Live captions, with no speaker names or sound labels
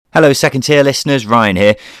Hello, second tier listeners, Ryan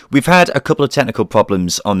here. We've had a couple of technical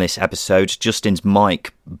problems on this episode. Justin's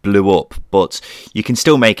mic blew up, but you can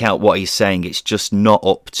still make out what he's saying. It's just not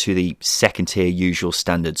up to the second tier usual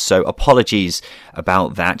standards. So apologies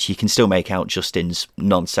about that. You can still make out Justin's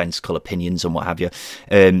nonsensical opinions and what have you.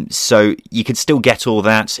 So you can still get all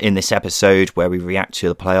that in this episode where we react to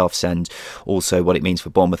the playoffs and also what it means for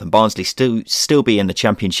Bournemouth and Barnsley still be in the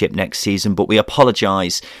Championship next season. But we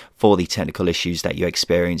apologise for the technical issues that you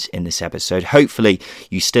experience in this episode. Hopefully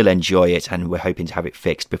you still enjoy it, and we're hoping to have it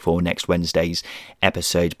fixed before next Wednesday's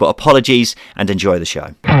episode. But apologies and enjoy the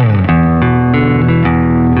show.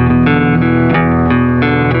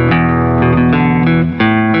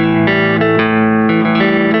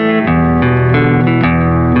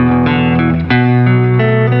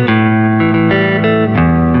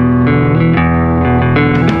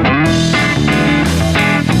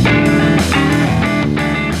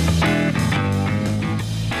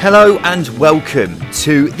 Hello and welcome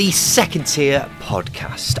to the Second Tier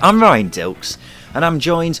Podcast. I'm Ryan Dilks and I'm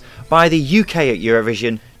joined by the UK at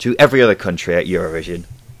Eurovision to every other country at Eurovision.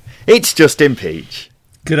 It's Justin Peach.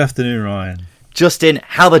 Good afternoon, Ryan. Justin,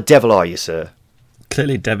 how the devil are you, sir?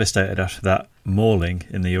 Clearly devastated after that mauling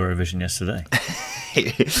in the Eurovision yesterday.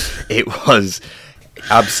 It was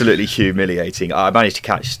absolutely humiliating. I managed to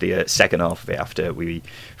catch the second half of it after we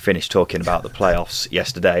finished talking about the playoffs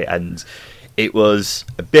yesterday, and it was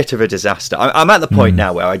a bit of a disaster. I'm at the point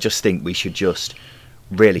now where I just think we should just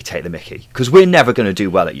really take the mickey, because we're never going to do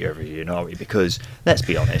well at Eurovision, are we? Because, let's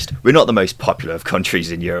be honest, we're not the most popular of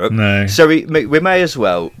countries in Europe. No. So we may as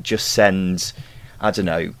well just send, I don't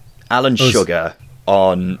know, Alan Sugar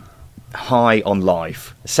on High on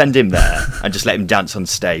Life. Send him there and just let him dance on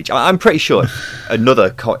stage. I'm pretty sure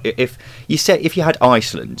if you had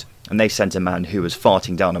Iceland and they sent a man who was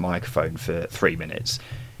farting down a microphone for 3 minutes,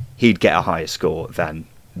 he'd get a higher score than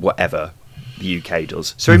whatever the UK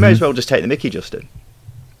does. So we may as well just take the mickey, Justin.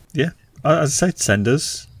 Yeah, I'd say send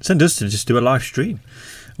us to just do a live stream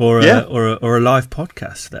or a live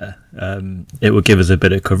podcast there. It would give us a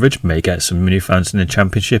bit of coverage, may get some new fans in the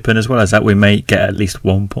Championship, and as well as that, we may get at least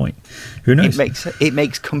 1 point. Who knows? It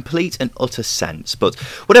makes complete and utter sense. But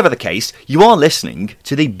whatever the case, you are listening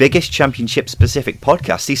to the biggest Championship-specific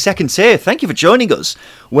podcast, the Second Tier. Thank you for joining us,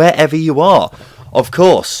 wherever you are. Of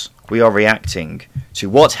course, we are reacting to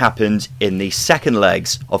what happened in the second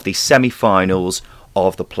legs of the semi-finals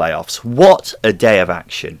of the playoffs. What a day of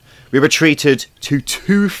action. We were treated to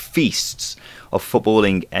 2 feasts of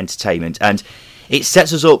footballing entertainment, and it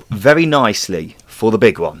sets us up very nicely for the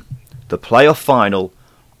big one, the playoff final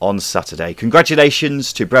on Saturday.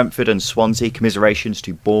 Congratulations to Brentford and Swansea, commiserations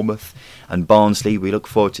to Bournemouth and Barnsley. We look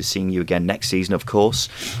forward to seeing you again next season, of course.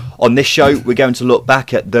 On this show, we're going to look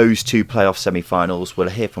back at those 2 playoff semi-finals. We'll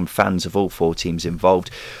hear from fans of all 4 teams involved,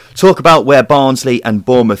 talk about where Barnsley and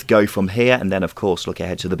Bournemouth go from here, and then, of course, look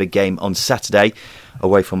ahead to the big game on Saturday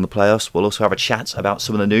away from the playoffs. We'll also have a chat about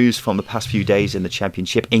some of the news from the past few days in the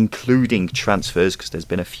Championship, including transfers, because there's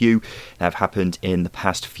been a few that have happened in the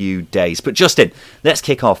past few days. But Justin, let's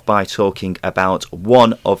kick off by talking about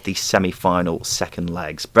one of the semi-final second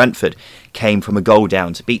legs. Brentford came from a goal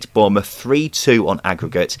down to beat Bournemouth 3-2 on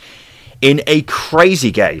aggregate in a crazy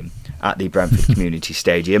game at the Brentford Community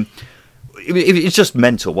Stadium. It's just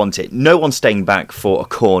mental, wasn't it? No one staying back for a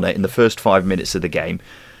corner in the first 5 minutes of the game.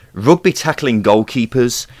 Rugby tackling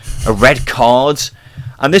goalkeepers, a red card,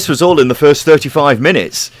 and this was all in the first 35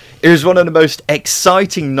 minutes. It was one of the most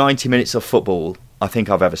exciting 90 minutes of football I think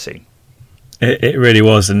I've ever seen. It really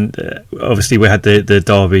was, and obviously we had the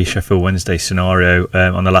Derby Sheffield Wednesday scenario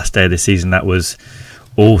on the last day of the season. That was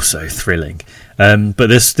also thrilling. But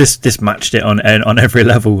this matched it on every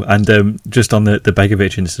level, and just on the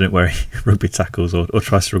Begovic incident where he rugby tackles or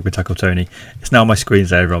tries to rugby tackle Tony. It's now my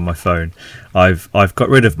screensaver on my phone. I've got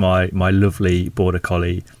rid of my lovely border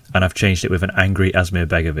collie, and I've changed it with an angry Asmir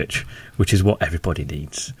Begovic, which is what everybody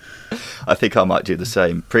needs. I think I might do the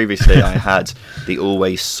same. Previously, I had the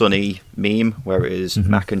Always Sunny meme, where it is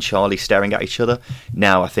Mac and Charlie staring at each other.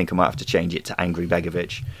 Now I think I might have to change it to Angry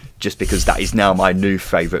Begovic, just because that is now my new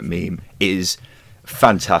favourite meme. It is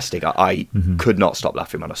fantastic. I could not stop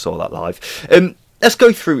laughing when I saw that live. Let's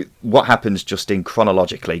go through what happens just in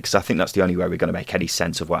chronologically, because I think that's the only way we're going to make any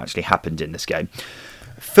sense of what actually happened in this game.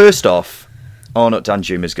 First off, Arnaut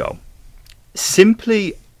Danjuma's goal.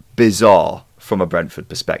 Simply bizarre from a Brentford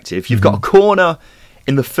perspective. You've got a corner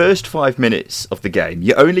in the first 5 minutes of the game.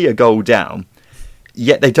 You're only a goal down,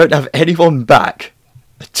 yet they don't have anyone back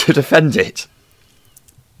to defend it.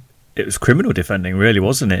 It was criminal defending, really,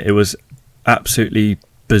 wasn't it? It was absolutely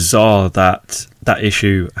bizarre that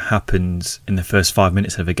issue happens in the first 5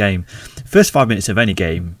 minutes of a game. First 5 minutes of any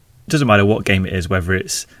game doesn't matter what game it is, whether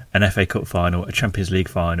it's an FA Cup final, a Champions League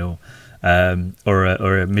final, or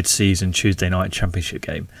a mid-season Tuesday night Championship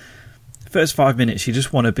game. First 5 minutes, you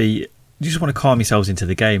just want to calm yourselves into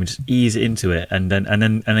the game and just ease into it, and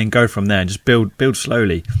then go from there and just build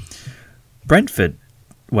slowly. Brentford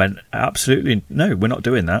went, absolutely no, we're not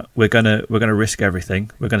doing that. We're gonna risk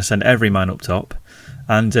everything. We're gonna send every man up top,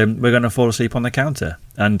 and we're gonna fall asleep on the counter.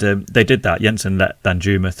 And they did that. Jensen let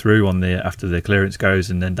Danjuma through after the clearance goes,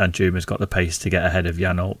 and then Danjuma's got the pace to get ahead of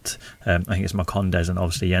Jan Alt. I think it's Marcondes and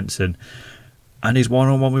obviously Jensen, and he's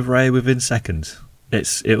 1-on-1 with Ray within seconds.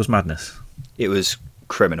 It was madness. It was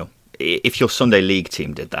criminal. If your Sunday League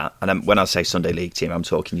team did that, and when I say Sunday League team, I'm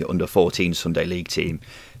talking your under-14 Sunday League team,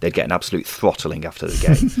 they'd get an absolute throttling after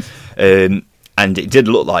the game. And it did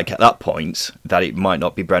look like at that point that it might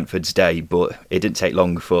not be Brentford's day, but it didn't take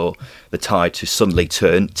long for the tide to suddenly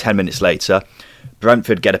turn. 10 minutes later,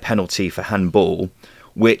 Brentford get a penalty for handball,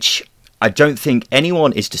 which I don't think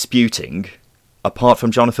anyone is disputing, apart from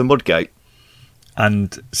Jonathan Woodgate.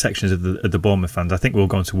 And sections of the Bournemouth fans. I think we'll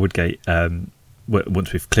go on to Woodgate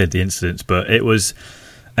once we've cleared the incidents, but it was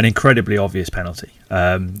an incredibly obvious penalty.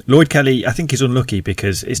 Lloyd Kelly, I think, is unlucky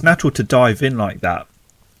because it's natural to dive in like that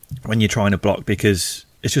when you're trying to block, because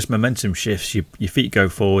it's just momentum shifts. Your feet go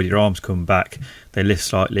forward, your arms come back, they lift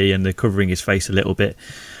slightly, and they're covering his face a little bit.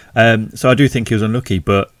 So I do think he was unlucky,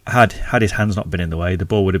 but had his hands not been in the way, the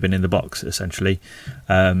ball would have been in the box essentially.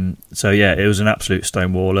 So yeah, it was an absolute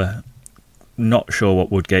stonewaller. Not sure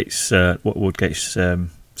what Woodgate's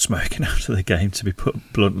smoking after the game, to be put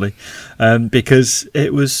bluntly, because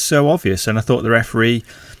it was so obvious. And I thought the referee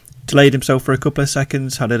delayed himself for a couple of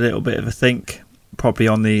seconds, had a little bit of a think, probably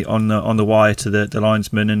on the wire to the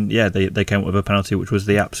linesman, and yeah, they came up with a penalty, which was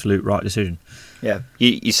the absolute right decision. Yeah,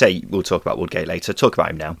 you say we'll talk about Woodgate later. Talk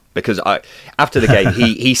about him now, because after the game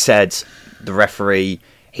he said the referee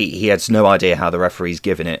he has no idea how the referee's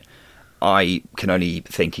given it. I can only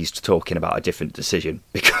think he's talking about a different decision,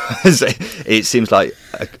 because it seems like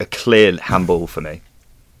a clear handball for me.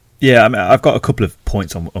 Yeah, I mean, I've got a couple of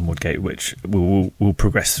points on Woodgate, which we'll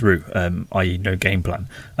progress through, i.e. no game plan.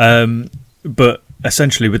 But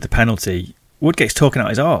essentially with the penalty, Woodgate's talking out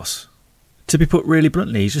his arse. To be put really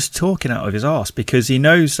bluntly, he's just talking out of his arse, because he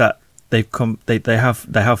knows that they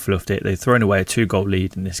have fluffed it. They've thrown away a 2-goal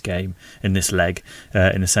lead in this game, in this leg,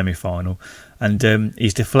 in the semi-final. And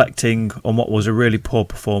he's deflecting on what was a really poor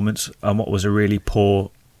performance and what was a really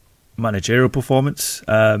poor managerial performance,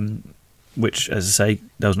 which, as I say,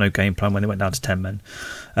 there was no game plan when they went down to 10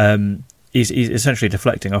 men. He's essentially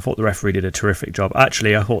deflecting. I thought the referee did a terrific job.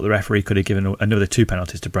 Actually, I thought the referee could have given another 2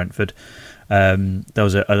 penalties to Brentford. There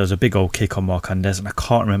was a big old kick on Marcondes, and I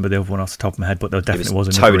can't remember the other one off the top of my head, but there definitely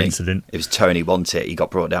was another incident. It was Tony, wasn't it? He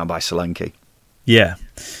got brought down by Solanke. Yeah.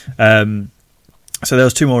 So there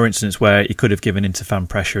was 2 more incidents where he could have given into fan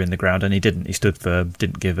pressure in the ground, and he didn't. He stood firm,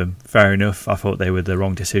 didn't give them. Fair enough. I thought they were the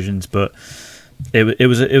wrong decisions, but it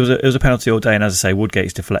was a penalty all day. And as I say,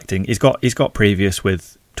 Woodgate's deflecting. He's got previous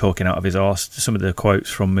with talking out of his arse. Some of the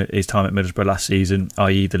quotes from his time at Middlesbrough last season,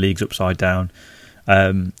 i.e. the league's upside down.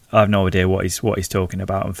 I have no idea what he's talking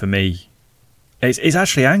about, and for me, it's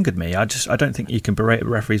actually angered me. I don't think you can berate a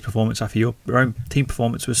referee's performance after your own team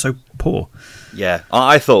performance was so poor. Yeah,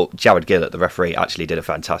 I thought Jared Gillett, the referee, actually did a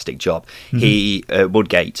fantastic job. Mm-hmm.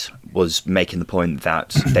 Woodgate was making the point that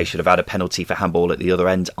they should have had a penalty for handball at the other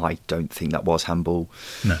end. I don't think that was handball,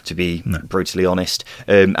 to be brutally honest.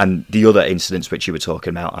 And the other incidents which you were talking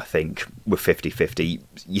about, I think, were 50-50.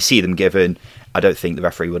 You see them given. I don't think the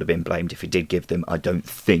referee would have been blamed if he did give them. I don't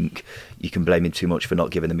think you can blame him too much for not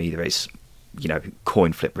giving them either. It's,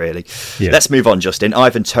 coin flip, really. Yeah. Let's move on, Justin.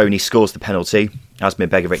 Ivan Toney scores the penalty. Asmir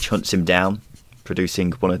Begovic hunts him down,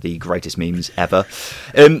 producing one of the greatest memes ever.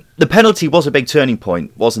 The penalty was a big turning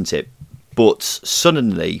point, wasn't it? But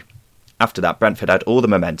suddenly, after that, Brentford had all the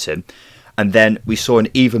momentum, and then we saw an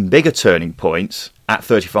even bigger turning point at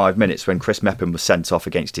 35 minutes when Chris Mepham was sent off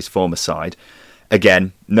against his former side.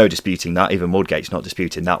 Again, no disputing that. Even Woodgate's not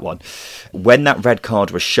disputing that one. When that red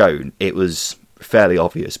card was shown, it was fairly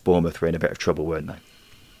obvious Bournemouth were in a bit of trouble, weren't they?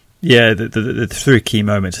 Yeah, the 3 key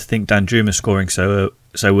moments. I think Danjuma scoring so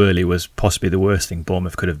early was possibly the worst thing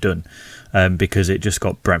Bournemouth could have done, because it just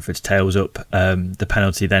got Brentford's tails up. The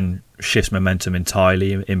penalty then shifts momentum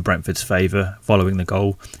entirely in Brentford's favour following the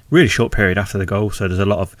goal. Really short period after the goal, so there's a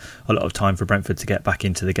lot of time for Brentford to get back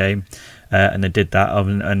into the game, and they did that.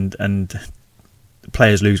 And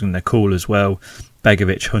players losing their cool as well.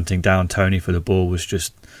 Begovic hunting down Toney for the ball was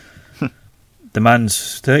just... The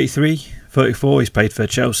man's 33, 34. He's played for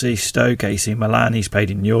Chelsea, Stoke, AC Milan. He's played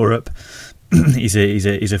in Europe. he's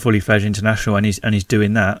a fully fledged international, and he's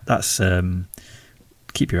doing that. That's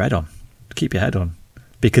keep your head on,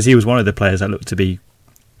 because he was one of the players that looked to be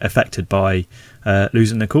affected by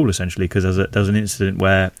losing the cool, essentially, because there was an incident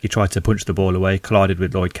where he tried to punch the ball away, collided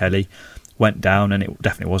with Lloyd Kelly, went down, and it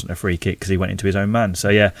definitely wasn't a free kick because he went into his own man. So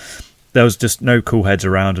yeah, there was just no cool heads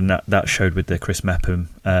around, and that showed with the Chris Mepham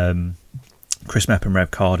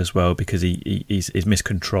red card as well, because he's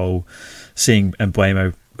miscontrol, seeing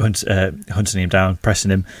Mbeumo hunting him down, pressing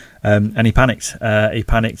him, and he panicked.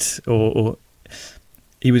 Or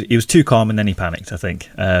he was too calm, and then he panicked, I think.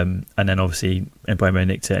 And then obviously Mbeumo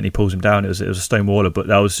nicked it, and he pulls him down. It was a stone waller, but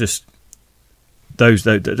that was just those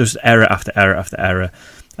error after error after error,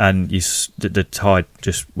 and the tide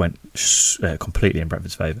just went completely in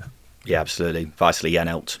Brentford's favour. Yeah, absolutely. Vasily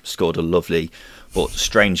Janelt scored a lovely but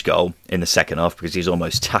strange goal in the second half, because he's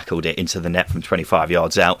almost tackled it into the net from 25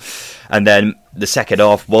 yards out. And then the second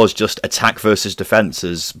half was just attack versus defence,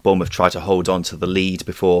 as Bournemouth tried to hold on to the lead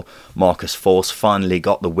before Marcus Forss finally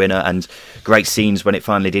got the winner, and great scenes when it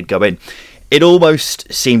finally did go in. It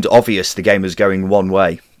almost seemed obvious the game was going one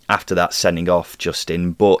way after that sending off,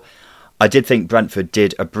 Justin, but I did think Brentford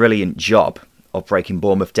did a brilliant job of breaking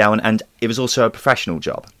Bournemouth down, and it was also a professional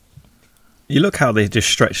job. You look how they just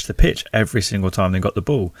stretched the pitch every single time they got the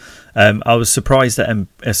ball. I was surprised that,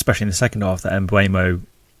 especially in the second half, that Mbeumo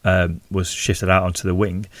was shifted out onto the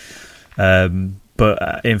wing.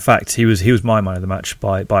 But in fact, he was my man of the match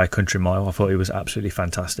by a country mile. I thought he was absolutely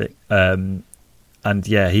fantastic. And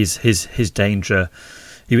yeah, his danger.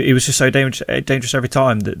 He was just so dangerous every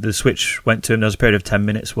time. The switch went to him. There was a period of 10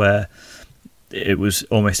 minutes where it was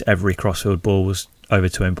almost every crossfield ball was over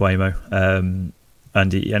to Mbeumo.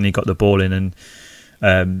 And he got the ball in,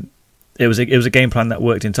 and it was a game plan that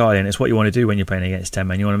worked entirely. And it's what you want to do when you're playing against 10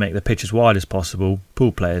 men. You want to make the pitch as wide as possible,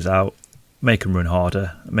 pull players out, make them run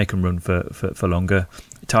harder, make them run for longer.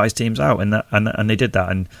 It tires teams out, and they did that,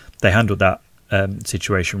 and they handled that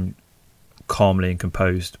situation calmly and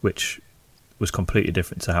composed, which was completely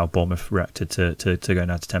different to how Bournemouth reacted to going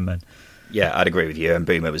down to 10 men. Yeah, I'd agree with you. And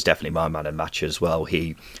Mbeumo was definitely my man of the match as well.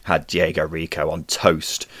 He had Diego Rico on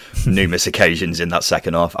toast numerous occasions in that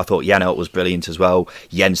second half. I thought Janelt was brilliant as well.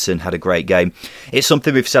 Jensen had a great game. It's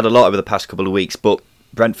something we've said a lot over the past couple of weeks, but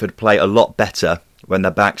Brentford play a lot better when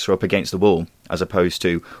their backs are up against the wall as opposed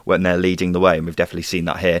to when they're leading the way. And we've definitely seen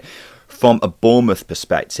that here. From a Bournemouth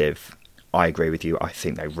perspective, I agree with you. I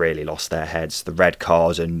think they really lost their heads. The red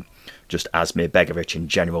card and just Asmir Begovic in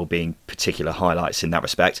general being particular highlights in that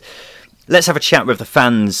respect. Let's have a chat with the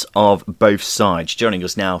fans of both sides. Joining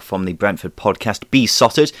us now from the Brentford podcast, Be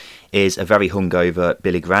Sotted, is a very hungover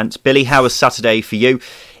Billy Grant. Billy, how was Saturday for you?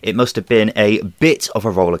 It must have been a bit of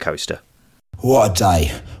a roller coaster. What a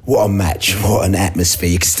day, what a match, what an atmosphere.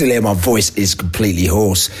 You can still hear my voice is completely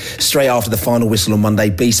hoarse. Straight after the final whistle on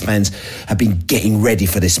Monday, Beast fans have been getting ready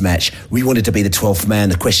for this match. We wanted to be the 12th man.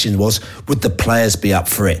 The question was, would the players be up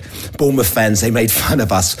for it? Bournemouth fans, they made fun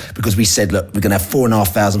of us because we said, look, we're going to have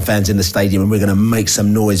 4,500 fans in the stadium and we're going to make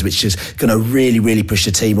some noise, which is going to really, really push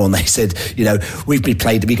the team on. They said, we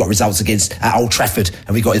got results at Old Trafford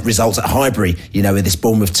and we got results at Highbury, with this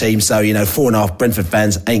Bournemouth team. So, 4.5 Brentford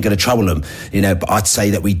fans ain't going to trouble them. But I'd say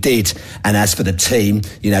that we did. And as for the team,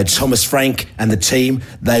 Thomas Frank and the team,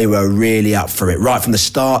 they were really up for it. Right from the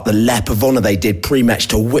start, the lap of honour they did pre-match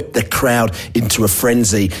to whip the crowd into a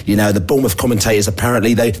frenzy. The Bournemouth commentators,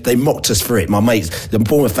 apparently, they mocked us for it. My mate, the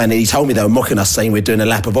Bournemouth fan, he told me they were mocking us, saying we're doing a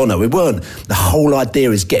lap of honour. We weren't. The whole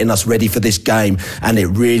idea is getting us ready for this game, and it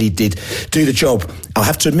really did do the job. I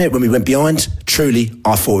have to admit, when we went behind, truly,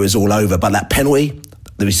 I thought it was all over. But that penalty,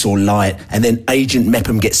 that we saw light, and then Agent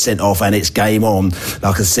Mepham gets sent off and it's game on.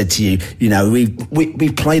 Like I said to you,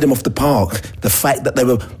 we played them off the park. The fact that they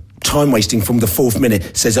were time wasting from the 4th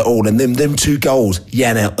minute says it all. And them 2 goals,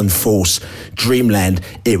 Janelt and Forss, Dreamland,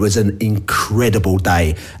 it was an incredible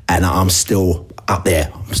day, and I'm still up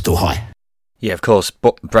there. I'm still high. Yeah, of course,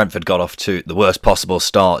 Brentford got off to the worst possible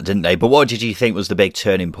start, didn't they? But what did you think was the big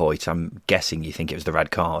turning point? I'm guessing you think it was the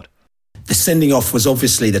red card. The sending off was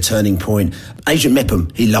obviously the turning point. Agent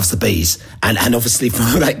Mepham, he loves the bees. And obviously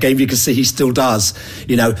from that game you can see he still does.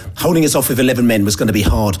 Holding us off with 11 men was going to be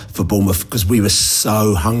hard for Bournemouth because we were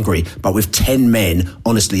so hungry. But with 10 men,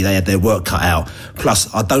 honestly, they had their work cut out.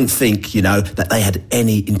 Plus, I don't think, that they had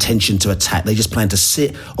any intention to attack. They just planned to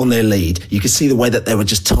sit on their lead. You could see the way that they were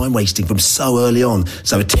just time wasting from so early on.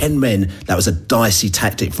 So with 10 men, that was a dicey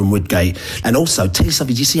tactic from Woodgate. And also, tell you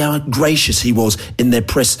something, do you see how gracious he was in their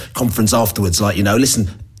press conference afterwards? Listen,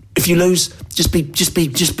 if you lose, just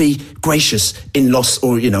be gracious in loss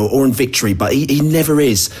or in victory. But he never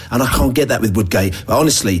is, and I can't get that with Woodgate. But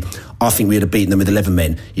honestly, I think we would have beaten them with 11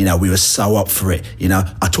 men. You know, we were so up for it. You know,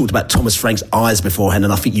 I talked about Thomas Frank's eyes beforehand,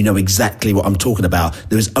 and I think you know exactly what I'm talking about.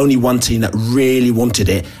 There was only one team that really wanted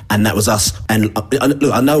it, and that was us. And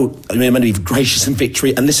look, I know I'm going to be gracious in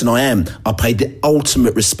victory, and listen, I am. I paid the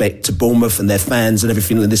ultimate respect to Bournemouth and their fans and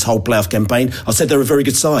everything in this whole playoff campaign. I said they're a very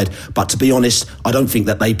good side, but to be honest, I don't think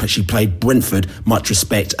that they actually played Brentford much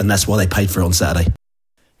respect, and that's why they paid for it on Saturday.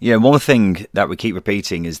 Yeah, one thing that we keep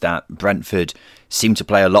repeating is that Brentford seem to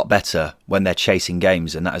play a lot better when they're chasing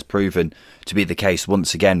games, and that has proven to be the case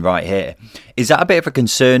once again right here. Is that a bit of a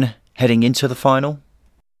concern heading into the final?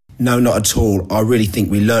 No, not at all. I really think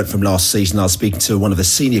we learned from last season. I was speaking to one of the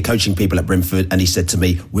senior coaching people at Brentford, and he said to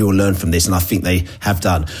me, we will learn from this, and I think they have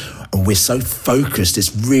done. And we're so focused,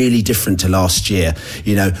 it's really different to last year.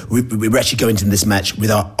 You know, we're actually going into this match with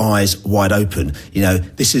our eyes wide open. You know,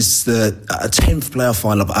 this is the 10th playoff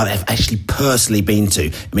final I've actually personally been to.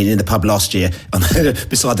 I mean, in the pub last year,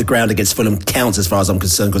 beside the ground against Fulham counts as far as I'm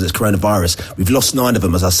concerned because it's coronavirus. We've lost 9 of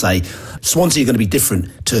them, as I say. Swansea are going to be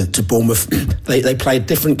different to Bournemouth. They play a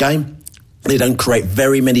different game. They don't create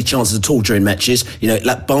very many chances at all during matches. You know,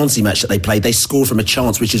 like Barnsley match that they played, they scored from a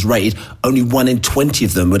chance which is rated only 1 in 20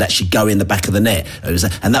 of them would actually go in the back of the net.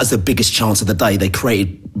 And that was the biggest chance of the day. They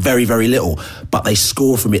created very, very little, but they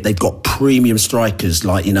score from it. They've got premium strikers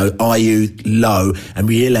like, you know, Ayew, Lowe, and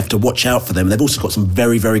we really have to watch out for them. They've also got some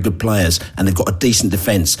very, very good players, and they've got a decent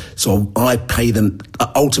defence. So I pay them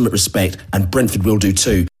ultimate respect, and Brentford will do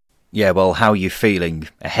too. Yeah, well, how are you feeling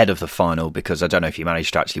ahead of the final? Because I don't know if you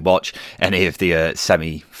managed to actually watch any of the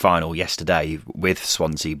semi-final yesterday with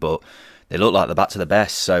Swansea, but they look like they're back to the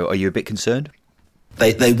best. So are you a bit concerned?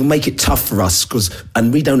 They will make it tough for us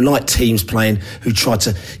and we don't like teams playing who try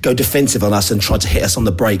to go defensive on us and try to hit us on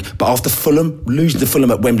the break. But after Fulham, losing to Fulham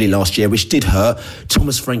at Wembley last year, which did hurt,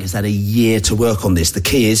 Thomas Frank has had a year to work on this. The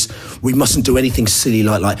key is we mustn't do anything silly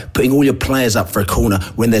like putting all your players up for a corner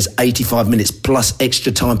when there's 85 minutes plus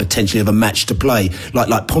extra time potentially of a match to play.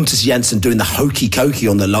 Like Pontus Jansson doing the hokey-cokey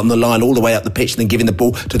on the line all the way up the pitch and then giving the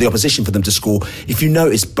ball to the opposition for them to score. If you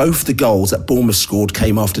notice, both the goals that Bournemouth scored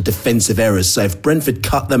came after defensive errors. So if Brentford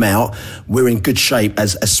cut them out, we're in good shape.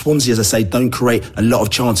 As Swansea, as I say, don't create a lot of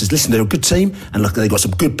chances. Listen, they're a good team, and look, they've got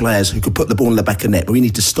some good players who could put the ball in the back of net, but we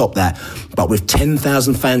need to stop that. But with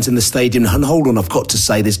 10,000 fans in the stadium, and hold on, I've got to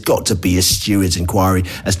say, there's got to be a steward's inquiry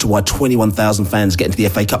as to why 21,000 fans get into the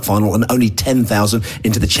FA Cup final and only 10,000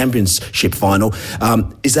 into the Championship final.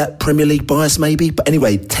 Is that Premier League bias, maybe? But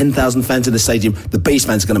anyway, 10,000 fans in the stadium, the Beast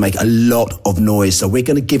fans are going to make a lot of noise, so we're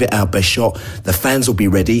going to give it our best shot. The fans will be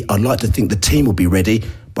ready. I'd like to think the team will be ready,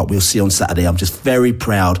 but we'll see on Saturday. I'm just very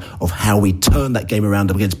proud of how we turned that game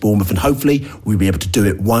around against Bournemouth, and hopefully we'll be able to do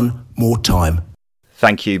it one more time.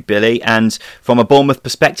 Thank you, Billy. And from a Bournemouth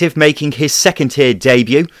perspective, making his second-tier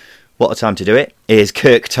debut, what a time to do it, is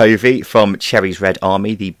Kirk Tovey from Cherry's Red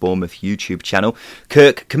Army, the Bournemouth YouTube channel.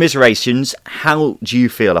 Kirk, commiserations. How do you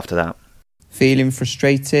feel after that? Feeling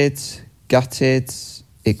frustrated, gutted,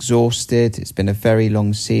 exhausted. It's been a very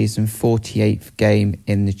long season, 48th game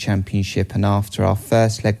in the Championship, and after our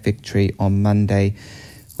first leg victory on Monday,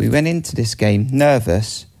 we went into this game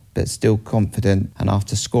nervous but still confident, and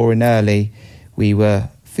after scoring early we were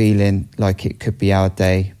feeling like it could be our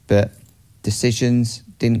day, but decisions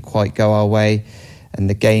didn't quite go our way and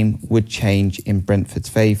the game would change in Brentford's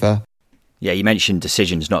favour. Yeah, you mentioned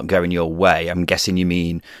decisions not going your way. I'm guessing you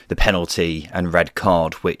mean the penalty and red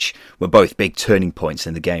card, which were both big turning points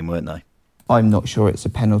in the game, weren't they? I'm not sure it's a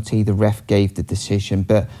penalty. The ref gave the decision,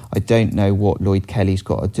 but I don't know what Lloyd Kelly's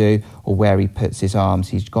got to do or where he puts his arms.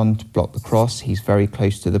 He's gone to block the cross. He's very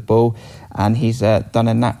close to the ball and he's done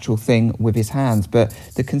a natural thing with his hands. But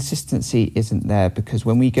the consistency isn't there, because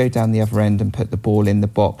when we go down the other end and put the ball in the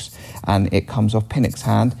box and it comes off Pinnock's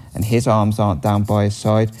hand and his arms aren't down by his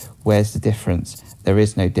side, where's the difference? There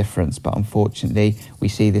is no difference, but unfortunately we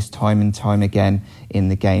see this time and time again in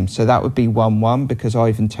the game. So that would be 1-1 because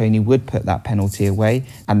Ivan Toney would put that penalty away,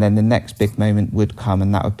 and then the next big moment would come,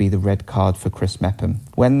 and that would be the red card for Chris Mepham.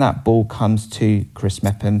 When that ball comes to Chris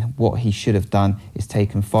Mepham, what he should have done is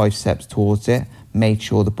taken 5 steps towards it, made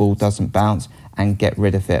sure the ball doesn't bounce and get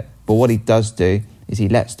rid of it. But what he does do is he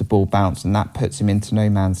lets the ball bounce, and that puts him into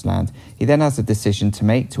no man's land. He then has a decision to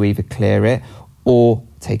make to either clear it or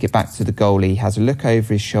take it back to the goalie. He has a look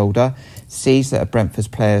over his shoulder, sees that a Brentford's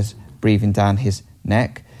player's breathing down his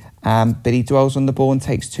neck, but he dwells on the ball and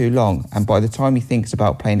takes too long. And by the time he thinks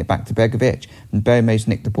about playing it back to Begovic, and Bomo's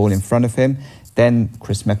nicked the ball in front of him, then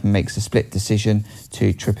Chris Mepham makes a split decision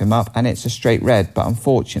to trip him up, and it's a straight red. But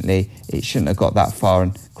unfortunately, it shouldn't have got that far,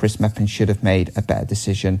 and Chris Mepham should have made a better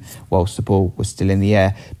decision whilst the ball was still in the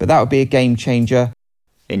air. But that would be a game changer.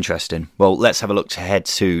 Interesting. Well, let's have a look ahead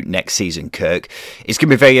to next season, Kirk. It's going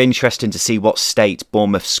to be very interesting to see what state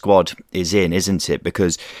Bournemouth's squad is in, isn't it?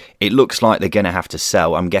 Because it looks like they're going to have to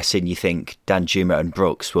sell. I'm guessing you think Danjuma and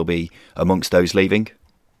Brooks will be amongst those leaving?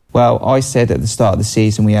 Well, I said at the start of the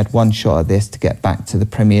season we had one shot at this to get back to the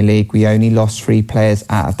Premier League. We only lost 3 players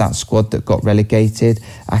out of that squad that got relegated: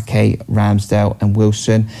 Ake, Ramsdale and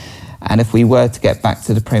Wilson. And if we were to get back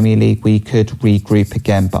to the Premier League, we could regroup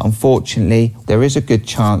again. But unfortunately, there is a good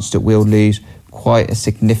chance that we'll lose quite a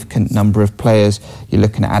significant number of players. You're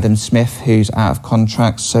looking at Adam Smith, who's out of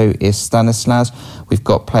contract, so is Stanislas. We've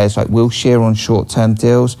got players like Wilshere on short-term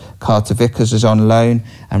deals, Carter Vickers is on loan,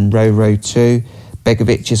 and Roro too.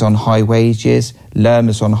 Begovic is on high wages,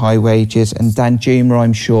 Lerma's on high wages, and Danjuma,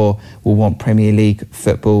 I'm sure, will want Premier League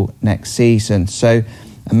football next season. So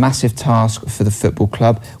a massive task for the football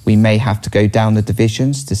club. We may have to go down the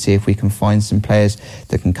divisions to see if we can find some players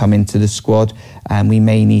that can come into the squad, and we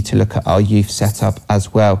may need to look at our youth setup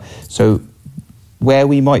as well. So where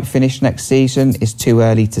we might finish next season is too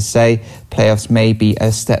early to say. Playoffs may be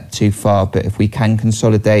a step too far, but if we can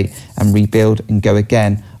consolidate and rebuild and go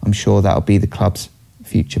again, I'm sure that'll be the club's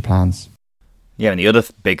future plans. Yeah, and the other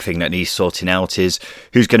big thing that needs sorting out is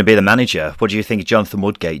who's going to be the manager. What do you think of Jonathan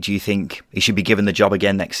Woodgate? Do you think he should be given the job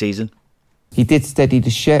again next season? He did steady the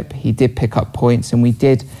ship, he did pick up points, and we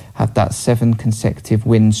did have that 7 consecutive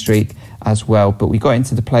win streak as well. But we got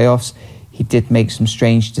into the playoffs. He did make some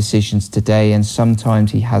strange decisions today, and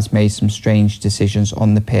sometimes he has made some strange decisions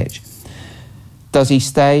on the pitch. Does he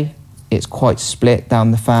stay? It's quite split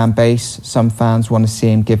down the fan base. Some fans want to see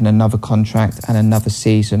him given another contract and another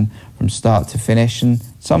season from start to finish, and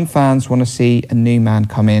some fans want to see a new man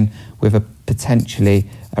come in with a potentially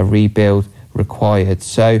a rebuild required.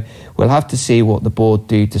 So we'll have to see what the board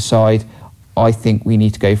do decide. I think we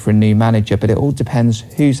need to go for a new manager, but it all depends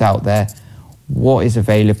who's out there, what is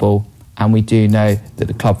available, and we do know that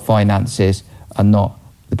the club finances are not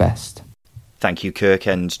the best. Thank you, Kirk,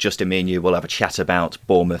 and Justin, me and you will have a chat about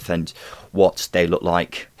Bournemouth and what they look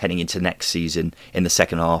like heading into next season in the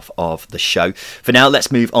second half of the show. For now,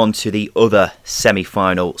 let's move on to the other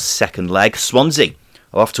semi-final second leg. Swansea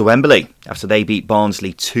are off to Wembley after they beat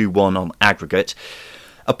Barnsley 2-1 on aggregate.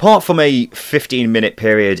 Apart from a 15-minute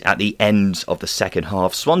period at the end of the second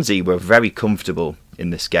half, Swansea were very comfortable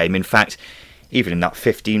in this game. In fact, even in that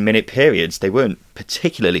 15-minute period, they weren't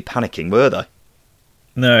particularly panicking, were they?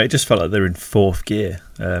 No, it just felt like they were in fourth gear.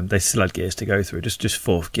 They still had gears to go through, just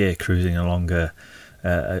fourth gear, cruising along a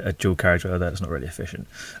dual carriageway. That's not really efficient.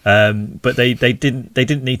 But they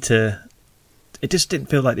didn't need to. It just didn't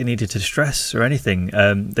feel like they needed to stress or anything.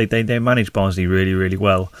 They managed Barnsley really, really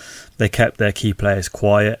well. They kept their key players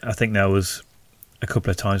quiet. I think there was a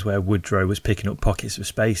couple of times where Woodrow was picking up pockets of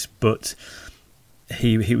space, but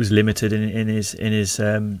he was limited in his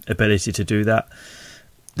ability to do that.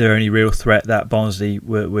 The only real threat that Barnsley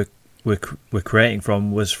were creating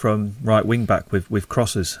from was from right wing back with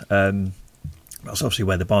crosses. That's obviously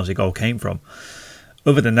where the Barnsley goal came from.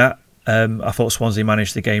 Other than that, I thought Swansea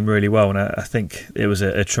managed the game really well, and I think it was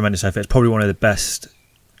a tremendous effort. It's probably one of the best,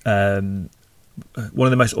 one of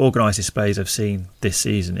the most organised displays I've seen this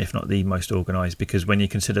season, if not the most organised. Because when you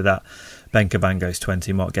consider that Ben Cabango's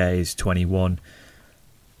 20, Mark Gay's 21.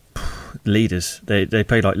 Leaders, they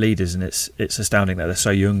played like leaders, and it's astounding that they're so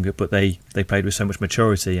young, but they played with so much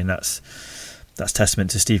maturity, and that's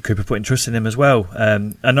testament to Steve Cooper putting trust in them as well.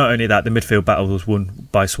 And not only that, the midfield battle was won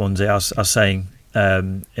by Swansea. I was saying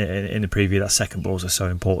in the preview that second balls are so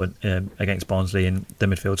important against Barnsley, and the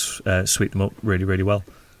midfield sweep them up really, really well.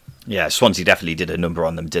 Yeah, Swansea definitely did a number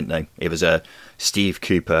on them, didn't they? It was a Steve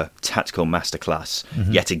Cooper tactical masterclass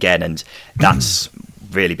yet again, and that's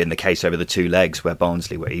really been the case over the 2 legs, where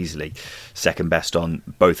Barnsley were easily second best on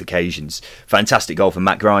both occasions. Fantastic goal from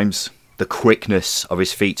Matt Grimes. The quickness of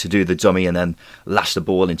his feet to do the dummy and then lash the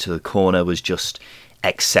ball into the corner was just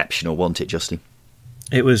exceptional, wasn't it, Justin?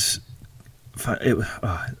 It was.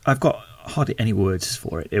 I've got hardly any words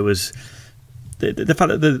for it. It was the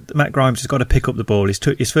fact that Matt Grimes has got to pick up the ball. His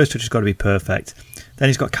first touch has got to be perfect. Then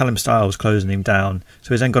he's got Callum Styles closing him down, so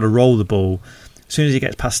he's then got to roll the ball. As soon as he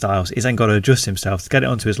gets past Styles, he's then got to adjust himself to get it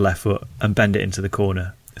onto his left foot and bend it into the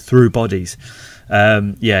corner through bodies.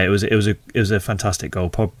 It was a fantastic goal,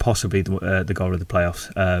 possibly the goal of the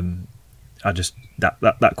playoffs.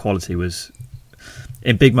 That quality was,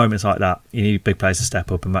 in big moments like that, you need big players to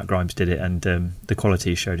step up, and Matt Grimes did it, and the quality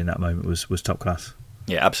he showed in that moment was top class.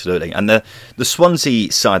 Yeah, absolutely. And the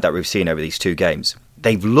Swansea side that we've seen over these 2 games,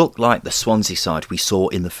 they've looked like the Swansea side we saw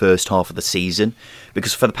in the first half of the season,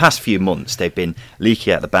 because for the past few months they've been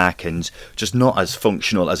leaky at the back and just not as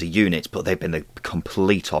functional as a unit, but they've been the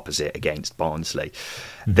complete opposite against Barnsley.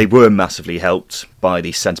 They were massively helped by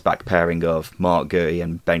the centre-back pairing of Mark Guéhi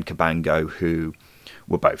and Ben Cabango, who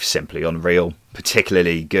were both simply unreal,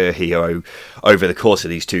 particularly Guéhi, who over the course of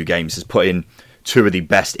these two games has put in two of the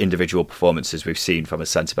best individual performances we've seen from a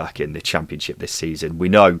centre-back in the Championship this season. We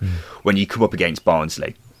know when you come up against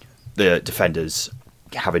Barnsley, the defenders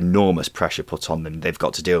have enormous pressure put on them. They've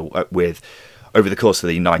got to deal with, over the course of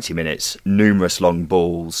the 90 minutes, numerous long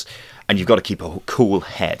balls, and you've got to keep a cool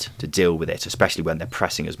head to deal with it, especially when they're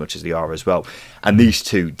pressing as much as they are as well. And these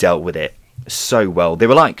two dealt with it so well. They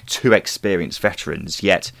were like two experienced veterans,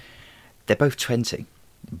 yet they're both 20.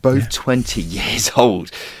 Both 20 years old.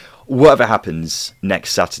 Whatever happens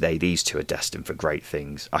next Saturday, these two are destined for great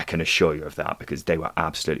things. I can assure you of that, because they were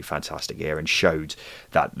absolutely fantastic here and showed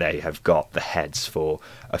that they have got the heads for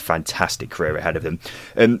a fantastic career ahead of them.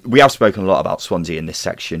 We have spoken a lot about Swansea in this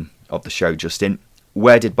section of the show, Justin.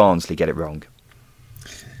 Where did Barnsley get it wrong?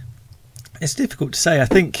 It's difficult to say. I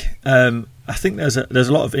think there's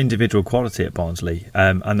a lot of individual quality at Barnsley,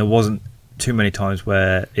 and there wasn't too many times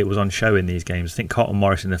where it was on show in these games. I think Carlton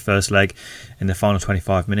Morris in the first leg, in the final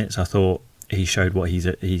 25 minutes, I thought he showed what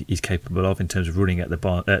he's capable of in terms of running at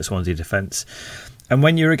the Swansea defence. And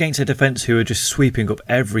when you're against a defence who are just sweeping up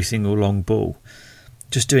every single long ball,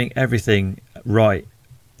 just doing everything right,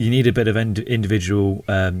 you need a bit of individual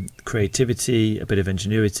creativity, a bit of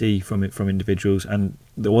ingenuity from individuals, and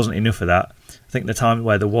there wasn't enough of that. I think the time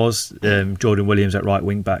where there was, Jordan Williams at right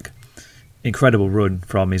wing back, incredible run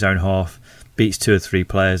from his own half, beats two or three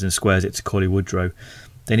players and squares it to Cauley Woodrow.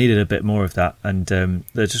 They needed a bit more of that, and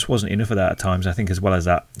there just wasn't enough of that at times. I think, as well as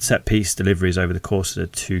that, set piece deliveries over the course of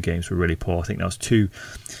the two games were really poor. I think that was two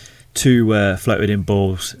floated in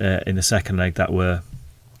balls in the second leg that were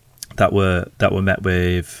met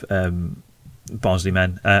with Barnsley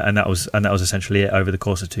men, and that was essentially it over the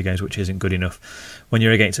course of two games, which isn't good enough. When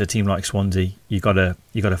you're against a team like Swansea, you gotta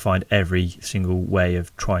find every single way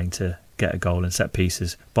of trying to get a goal, and set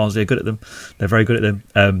pieces. Barnsley are good at them; they're very good at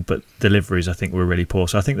them. But deliveries, I think, were really poor.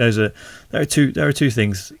 So I think there are two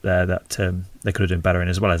things there that they could have done better.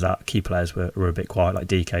 And as well as that, key players were a bit quiet. Like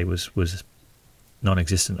DK was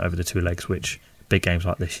non-existent over the two legs. Which big games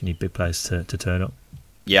like this, you need big players to turn up.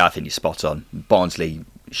 Yeah, I think you're spot on. Barnsley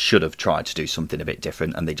should have tried to do something a bit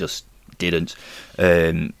different, and they just didn't.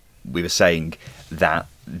 We were saying that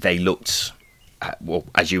they looked, well,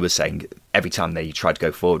 as you were saying, every time they tried to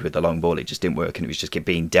go forward with the long ball, it just didn't work, and it was just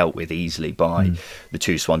being dealt with easily by the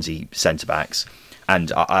two Swansea centre-backs.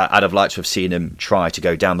 And I'd have liked to have seen them try to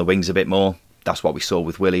go down the wings a bit more. That's what we saw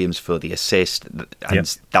with Williams for the assist,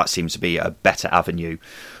 and that seems to be a better avenue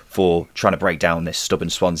for trying to break down this stubborn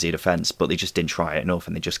Swansea defence, but they just didn't try it enough,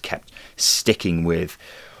 and they just kept sticking with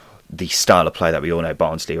the style of play that we all know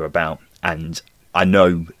Barnsley are about. And I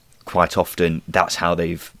know quite often that's how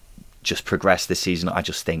they've just progressed this season. I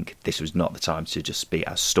just think this was not the time to just be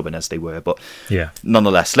as stubborn as they were. But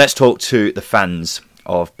nonetheless, let's talk to the fans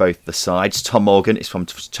of both the sides. Tom Morgan is from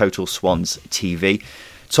Total Swans TV.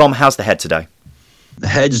 Tom, how's the head today? The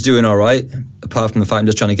head's doing all right, apart from the fact I'm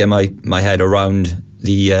just trying to get my head around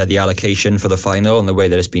the allocation for the final and the way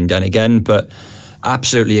that it's been done again. But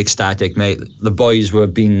absolutely ecstatic, mate. The boys were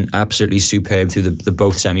being absolutely superb through the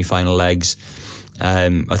both semi-final legs.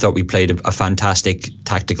 I thought we played a fantastic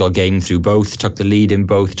tactical game through both, took the lead in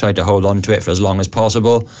both, tried to hold on to it for as long as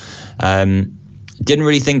possible. Didn't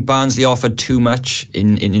really think Barnsley offered too much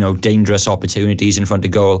in dangerous opportunities in front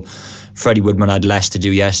of goal. Freddie Woodman had less to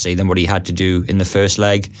do yesterday than what he had to do in the first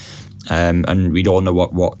leg, and we'd all know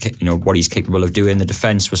what he's capable of doing. The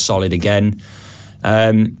defence was solid again.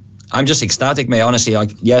 I'm just ecstatic, mate. Honestly,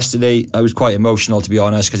 yesterday I was quite emotional, to be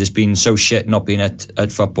honest, because it's been so shit not being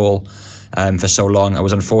at football for so long. I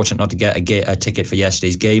was unfortunate not to get a ticket for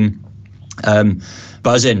yesterday's game.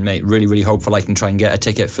 Buzzing, mate. Really, really hopeful I can try and get a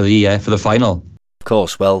ticket for the final. Of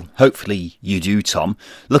course, well, hopefully you do, Tom.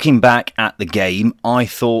 Looking back at the game, I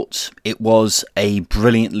thought it was a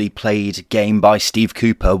brilliantly played game by Steve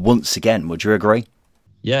Cooper once again. Would you agree?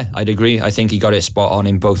 Yeah, I'd agree. I think he got it spot on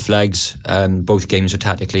in both legs. Both games were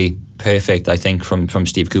tactically perfect, I think, from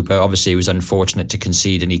Steve Cooper. Obviously, he was unfortunate to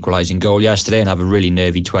concede an equalising goal yesterday and have a really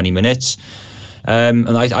nervy 20 minutes. And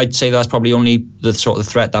I'd say that's probably only the sort of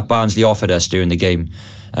threat that Barnsley offered us during the game.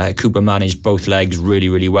 Cooper managed both legs really,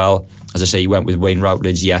 really well. As I say, he went with Wayne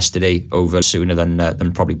Routledge yesterday over sooner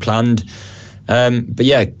than probably planned. But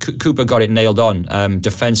yeah, Cooper got it nailed on.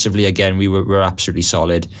 Defensively, again, we were absolutely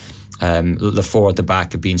solid. The four at the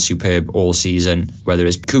back have been superb all season. Whether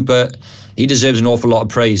it's Cooper, he deserves an awful lot of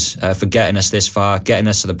praise for getting us this far, getting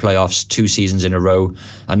us to the playoffs 2 seasons in a row,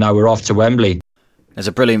 and now we're off to Wembley. There's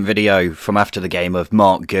a brilliant video from after the game of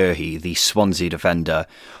Mark Gurhey, the Swansea defender,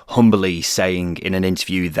 humbly saying in an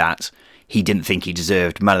interview that he didn't think he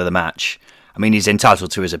deserved man of the match. I mean, he's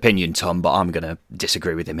entitled to his opinion, Tom, but I'm going to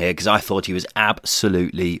disagree with him here because I thought he was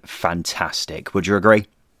absolutely fantastic. Would you agree?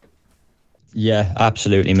 Yeah,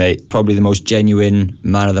 absolutely, mate. Probably the most genuine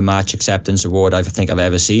man of the match acceptance award I think I've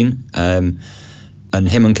ever seen. And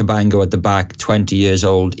him and Cabango at the back, 20 years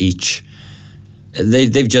old each.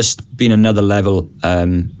 They've just been another level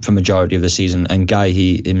for majority of the season. And Guy,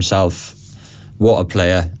 he himself, what a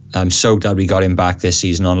player. I'm so glad we got him back this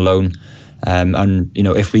season on loan. And, you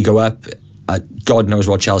know, if we go up, God knows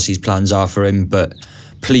what Chelsea's plans are for him, but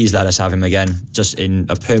please let us have him again, just in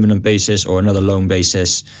a permanent basis or another loan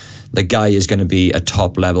basis. The guy is going to be a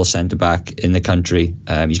top-level centre-back in the country.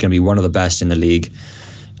 He's going to be one of the best in the league.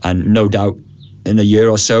 And no doubt, in a year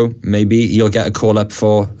or so, maybe he'll get a call-up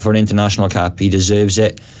for an international cap. He deserves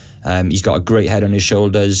it. He's got a great head on his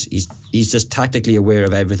shoulders. He's just tactically aware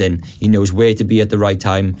of everything. He knows where to be at the right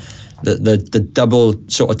time. The double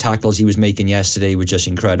sort of tackles he was making yesterday were just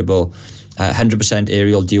incredible. 100%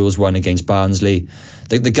 aerial duels won against Barnsley.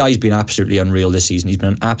 The guy's been absolutely unreal this season. He's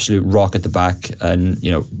been an absolute rock at the back, and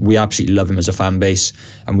you know we absolutely love him as a fan base,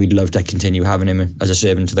 and we'd love to continue having him as a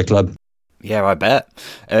servant to the club. Yeah, I bet.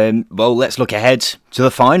 Well, let's look ahead to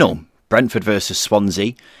the final. Brentford versus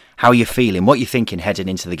Swansea. How are you feeling? What are you thinking heading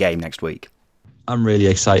into the game next week? I'm really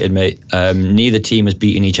excited, mate. Neither team has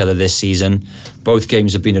beaten each other this season. Both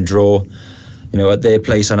games have been a draw. You know, at their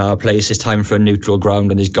place and our place, it's time for a neutral ground,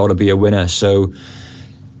 and there's got to be a winner. So,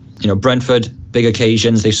 you know, Brentford, big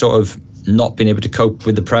occasions, they've sort of not been able to cope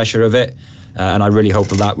with the pressure of it, and I really hope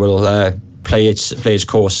that will play its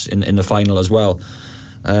course in the final as well.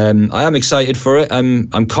 I am excited for it.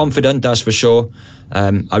 I'm confident, that's for sure.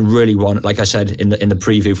 I really want, like I said in the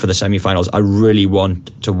preview for the semi-finals, I really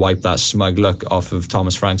want to wipe that smug look off of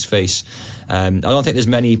Thomas Frank's face. I don't think there's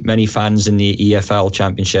many fans in the EFL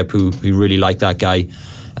Championship who really like that guy.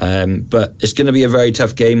 But it's going to be a very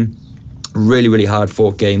tough game, really hard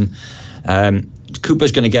fought game.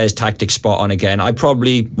 Cooper's going to get his tactics spot on again. I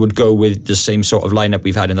probably would go with the same sort of lineup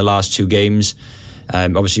we've had in the last 2 games.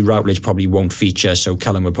 Obviously Routledge probably won't feature, so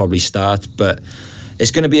Cullen will probably start, but it's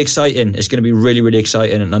going to be exciting. It's going to be really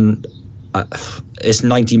exciting, and it's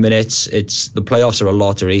 90 minutes. The playoffs are a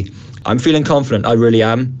lottery. I'm feeling confident. I really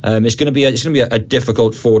am. It's going to be a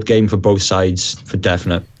difficult fought game for both sides, for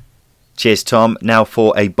definite. Cheers, Tom. Now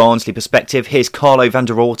for a Barnsley perspective, here's Carlo van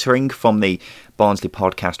der Ortering from the Barnsley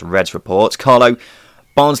podcast Reds Report. Carlo,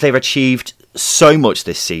 Barnsley have achieved so much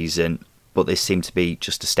this season, but this seemed to be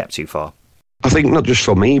just a step too far. I think not just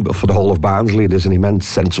for me, but for the whole of Barnsley, there's an immense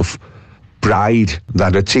sense of pride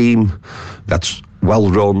that a team that's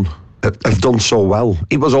well run have done so well.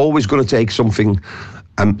 It was always going to take something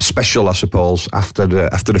special, I suppose, after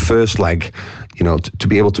the first leg, you know, to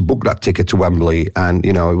be able to book that ticket to Wembley. And,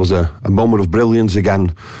 you know, it was a moment of brilliance again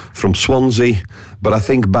from Swansea. But I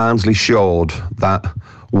think Barnsley showed that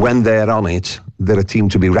when they're on it, they're a team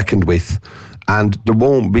to be reckoned with. And there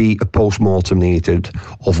won't be a post-mortem needed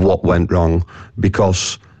of what went wrong,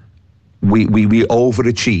 because we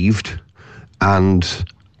overachieved and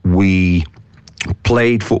we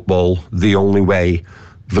played football the only way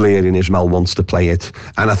Valérien Ismaël wants to play it.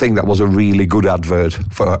 And I think that was a really good advert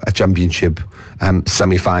for a championship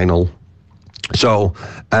semi-final. So,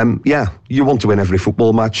 yeah, you want to win every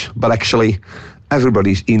football match, but actually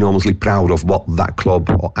everybody's enormously proud of what that club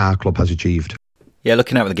or our club has achieved. Yeah,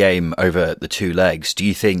 looking at the game over the 2 legs, do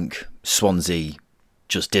you think Swansea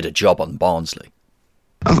just did a job on Barnsley?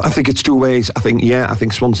 I think it's 2 ways. I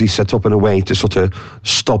think Swansea set up in a way to sort of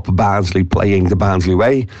stop Barnsley playing the Barnsley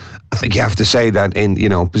way. I think you have to say that in, you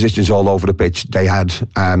know, positions all over the pitch, they had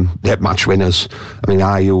match winners. I mean,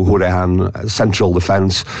 Ayew, Hourihane, central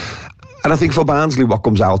defence. And I think for Barnsley, what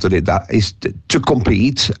comes out of it that is to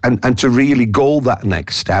compete and to really go that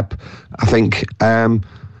next step. I think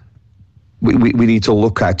we need to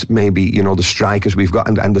look at maybe, you know, the strikers we've got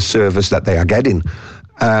and the service that they are getting.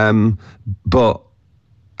 But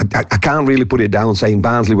I can't really put it down saying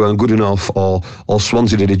Barnsley weren't good enough or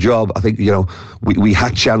Swansea did a job. I think, you know, we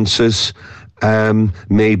had chances.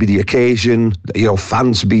 Maybe the occasion, you know,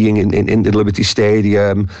 fans being in the Liberty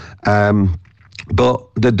Stadium. But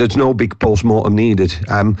there's no big post-mortem needed.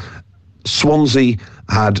 Swansea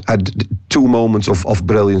had 2 moments of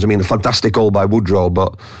brilliance. I mean, a fantastic goal by Woodrow,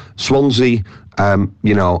 but Swansea,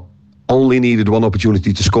 you know, only needed one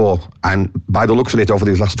opportunity to score, and by the looks of it over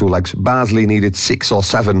these last two legs, Barnsley needed 6 or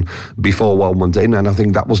 7 before one went in, and I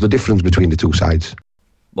think that was the difference between the two sides.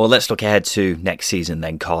 Well, let's look ahead to next season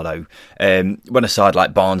then, Carlo. When a side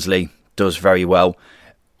like Barnsley does very well,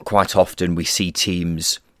 quite often we see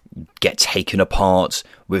teams get taken apart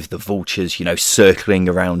with the vultures, circling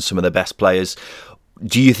around some of the best players.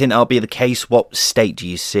 Do you think that'll be the case? What state do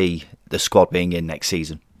you see the squad being in next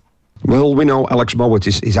season? Well, we know Alex Mowat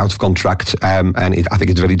is out of contract, and I think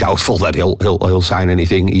it's very doubtful that he'll sign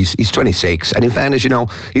anything. He's 26, and in fairness,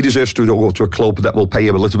 he deserves to go to a club that will pay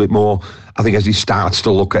him a little bit more, I think, as he starts to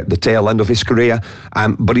look at the tail end of his career.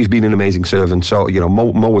 But he's been an amazing servant, so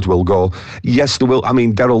Mowat will go. Yes, there will. I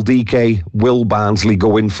mean, Daryl Dike, will Barnsley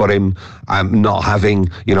go in for him? Not having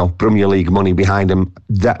Premier League money behind him,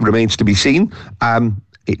 that remains to be seen. Don't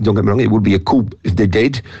get me wrong, it would be a coup if they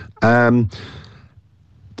did.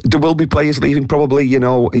 There will be players leaving, probably,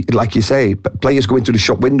 like you say, players go into the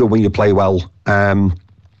shop window when you play well.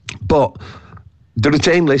 But the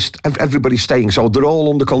retain list, everybody's staying, so they're all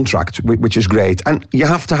under contract, which is great. And you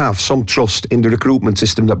have to have some trust in the recruitment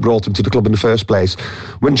system that brought him to the club in the first place.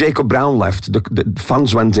 When Jacob Brown left, the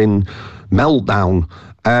fans went in meltdown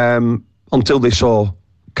until they saw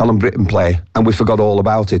Callum Britton play, and we forgot all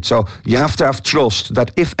about it. So you have to have trust that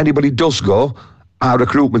if anybody does go, our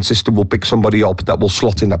recruitment system will pick somebody up that will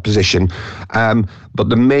slot in that position. But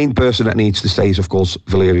the main person that needs to stay is, of course,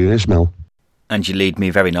 Valérien Ismaël. And you lead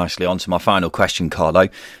me very nicely on to my final question, Carlo.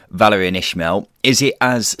 Valérien Ismaël, is it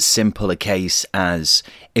as simple a case as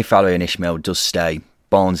if Valérien Ismaël does stay,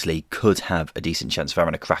 Barnsley could have a decent chance of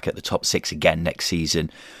having a crack at the top 6 again next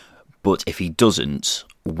season? But if he doesn't,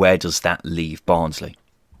 where does that leave Barnsley?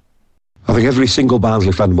 I think every single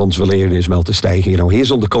Barnsley fan wants Valérien Ismaël to stay. He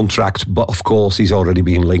is under contract, but of course he's already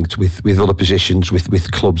been linked with other positions,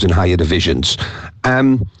 with clubs in higher divisions.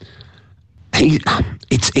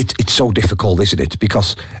 It's so difficult, isn't it?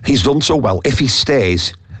 Because he's done so well. If he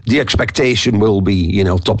stays, the expectation will be,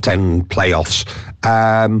 top 10 playoffs.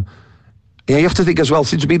 You have to think as well,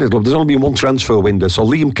 since being at the club, there's only been one transfer window. So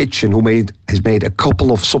Liam Kitchen, has made a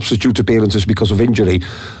couple of substitute appearances because of injury.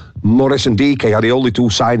 Morris and Dike are the only two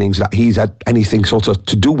signings that he's had anything sort of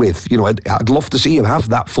to do with. I'd love to see him have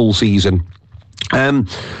that full season. But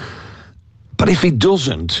if he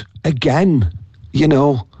doesn't, again,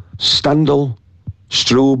 Stendel,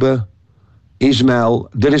 Struber, Ismaël,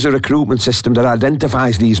 there is a recruitment system that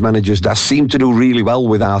identifies these managers that seem to do really well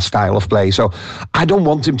with our style of play. So I don't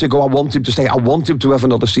want him to go. I want him to stay. I want him to have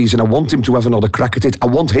another season. I want him to have another crack at it. I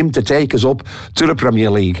want him to take us up to the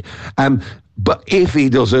Premier League. But if he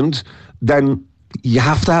doesn't, then you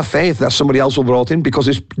have to have faith that somebody else will be brought in, because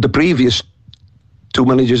the previous two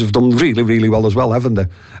managers have done really, really well as well, haven't they?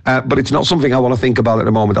 But it's not something I want to think about at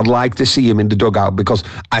the moment. I'd like to see him in the dugout, because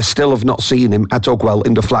I still have not seen him at Oakwell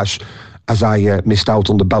in the flesh, as I missed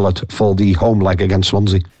out on the ballot for the home leg against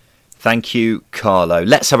Swansea. Thank you, Carlo.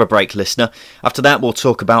 Let's have a break, listener. After that, we'll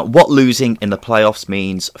talk about what losing in the playoffs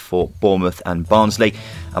means for Bournemouth and Barnsley,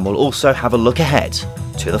 and we'll also have a look ahead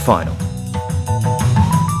to the final.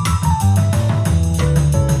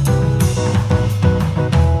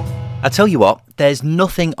 I tell you what, there's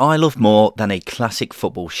nothing I love more than a classic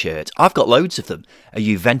football shirt. I've got loads of them. A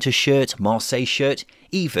Juventus shirt, Marseille shirt,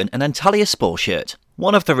 even an Antalyaspor shirt.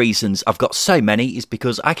 One of the reasons I've got so many is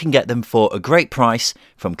because I can get them for a great price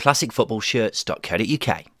from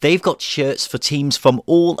classicfootballshirts.co.uk. They've got shirts for teams from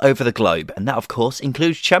all over the globe, and that of course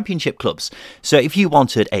includes championship clubs. So if you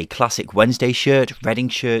wanted a classic Wednesday shirt, Reading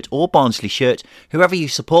shirt or Barnsley shirt, whoever you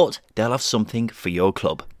support, they'll have something for your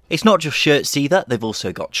club. It's not just shirts either, they've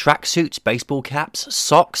also got tracksuits, baseball caps,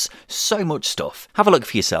 socks, so much stuff. Have a look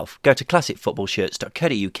for yourself. Go to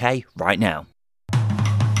classicfootballshirts.co.uk right now.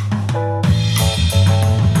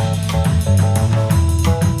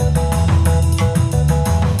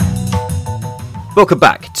 Welcome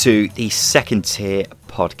back to the Second Tier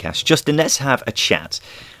podcast. Justin, let's have a chat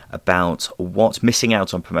about what missing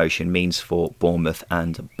out on promotion means for Bournemouth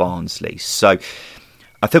and Barnsley. So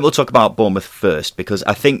I think we'll talk about Bournemouth first, because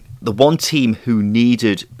I think the one team who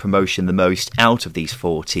needed promotion the most out of these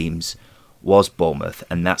four teams was Bournemouth,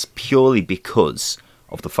 and that's purely because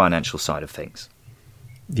of the financial side of things.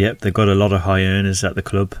 Yep, they've got a lot of high earners at the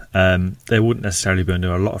club. They wouldn't necessarily be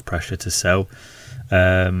under a lot of pressure to sell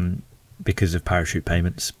because of parachute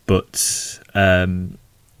payments, but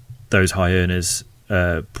those high earners,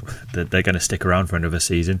 they're going to stick around for another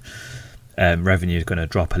season. Revenue is going to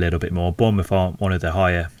drop a little bit more. Bournemouth aren't one of the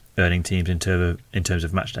higher earning teams in terms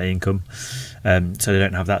of match day income, so they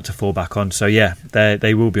don't have that to fall back on. So yeah,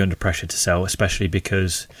 they will be under pressure to sell, especially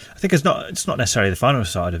because I think it's not necessarily the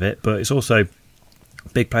financial side of it, but it's also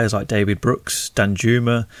big players like David Brooks,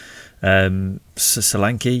 Danjuma,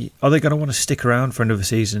 Solanke, are they going to want to stick around for another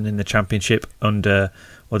season in the Championship under,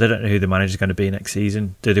 well, they don't know who the manager's going to be next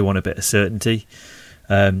season. Do they want a bit of certainty?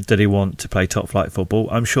 Do they want to play top flight football?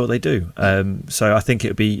 I'm sure they do. So I think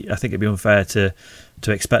it'd be unfair to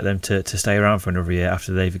expect them to stay around for another year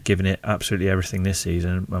after they've given it absolutely everything this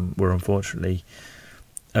season. We're unfortunately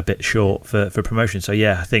a bit short for promotion. So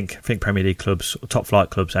yeah, I think Premier League clubs, top flight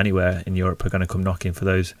clubs anywhere in Europe, are going to come knocking for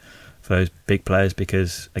those big players,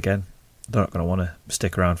 because again, they're not going to want to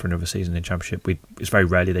stick around for another season in Championship. It's very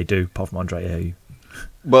rarely they do, apart from Andre Ayew.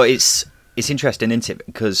 Well, it's interesting, isn't it?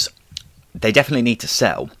 Because they definitely need to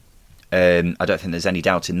sell. I don't think there's any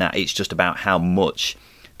doubt in that. It's just about how much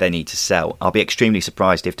they need to sell. I'll be extremely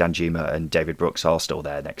surprised if Danjuma and David Brooks are still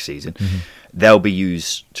there next season. Mm-hmm. They'll be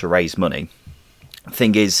used to raise money.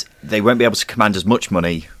 Thing is, they won't be able to command as much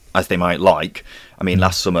money as they might like. I mean,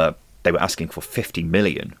 last summer they were asking for 50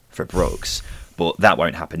 million for Brooks, but that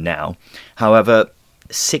won't happen now. However,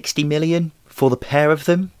 60 million for the pair of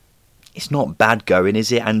them, it's not bad going,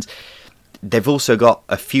 is it? And they've also got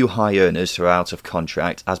a few high earners who are out of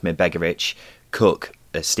contract: Asmir Begovic, Cook,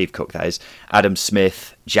 Steve Cook, that is, Adam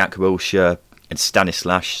Smith, Jack Wilshere, and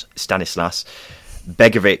Stanislas.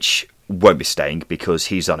 Begovic won't be staying because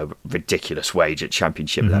he's on a ridiculous wage at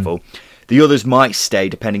Championship level. The others might stay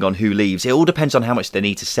depending on who leaves. It all depends on how much they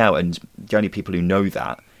need to sell, and the only people who know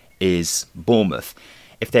that is Bournemouth.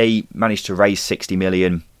 If they manage to raise 60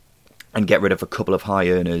 million and get rid of a couple of high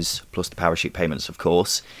earners, plus the parachute payments, of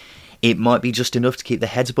course, it might be just enough to keep their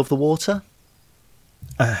heads above the water.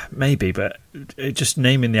 Maybe, but just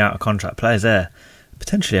naming the out-of-contract players there,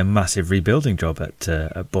 potentially a massive rebuilding job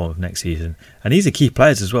at Bournemouth next season. And these are key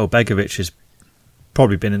players as well. Begovic has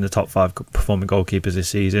probably been in the top 5 performing goalkeepers this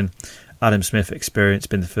season. Adam Smith, experience,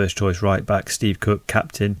 been the first choice right back. Steve Cook,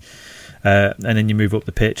 captain. And then you move up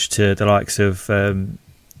the pitch to the likes of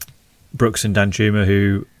Brooks and Danjuma,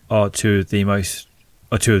 who are two of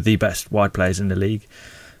the best wide players in the league.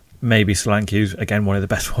 Maybe Solanke, who's again one of the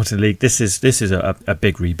best ones in the league. This is a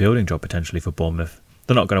big rebuilding job potentially for Bournemouth.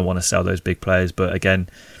 They're not going to want to sell those big players, but again,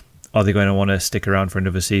 are they going to want to stick around for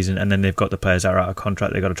another season? And then they've got the players that are out of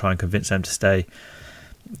contract. They've got to try and convince them to stay.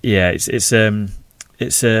 Yeah, it's a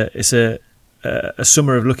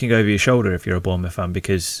summer of looking over your shoulder if you're a Bournemouth fan,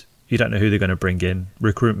 because you don't know who they're going to bring in.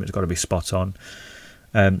 Recruitment's got to be spot on,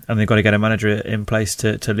 and they've got to get a manager in place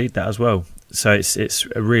to lead that as well. So it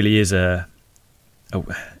really is a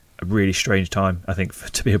really strange time, I think,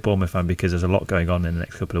 to be a Bournemouth fan, because there's a lot going on in the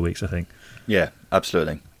next couple of weeks, I think. Yeah,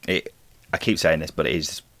 absolutely. I keep saying this, but it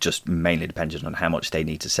is just mainly dependent on how much they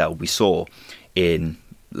need to sell. We saw in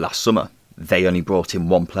last summer, they only brought in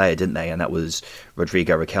one player, didn't they? And that was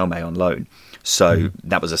Rodrigo Riquelme on loan. So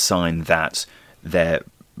that was a sign that they're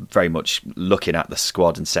very much looking at the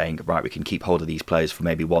squad and saying, right, we can keep hold of these players for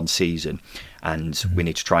maybe one season, and we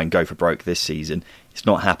need to try and go for broke this season. It's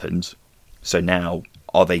not happened. So now,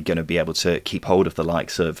 are they going to be able to keep hold of the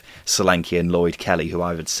likes of Solanke and Lloyd Kelly, who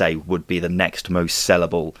I would say would be the next most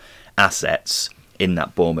sellable assets in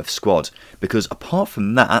that Bournemouth squad? Because apart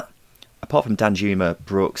from Danjuma,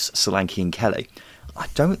 Brooks, Solanke and Kelly, I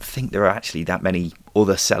don't think there are actually that many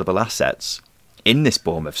other sellable assets in this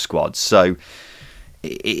Bournemouth squad. So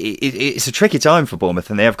it's a tricky time for Bournemouth,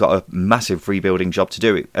 and they have got a massive rebuilding job to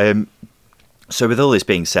do. So with all this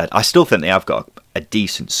being said, I still think they have got a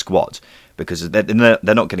decent squad, because they're not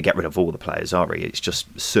going to get rid of all the players, are they? It's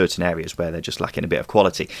just certain areas where they're just lacking a bit of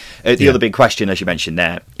quality. The other big question, as you mentioned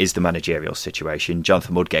there, is the managerial situation.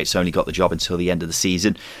 Jonathan Woodgate's only got the job until the end of the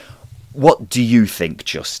season. What do you think,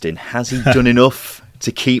 Justin? Has he done enough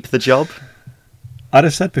to keep the job? I'd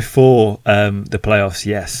have said before the playoffs,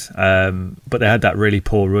 yes. But they had that really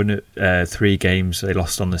poor run at 3 games. They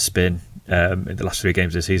lost on the spin. In the last 3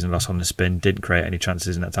 games of the season, lost on the spin, didn't create any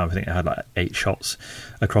chances in that time. I think they had like 8 shots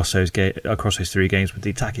across those 3 games. With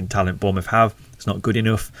the attacking talent Bournemouth have, it's not good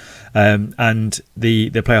enough. And the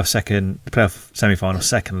playoff semi-final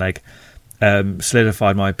second leg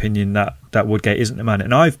solidified my opinion that Woodgate isn't the man.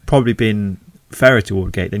 And I've probably been fairer to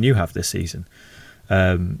Woodgate than you have this season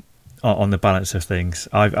on the balance of things.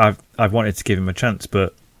 I've wanted to give him a chance,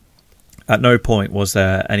 but at no point was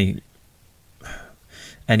there any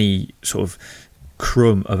sort of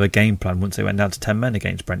crumb of a game plan once they went down to 10 men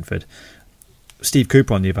against Brentford. Steve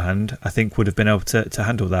Cooper, on the other hand, I think would have been able to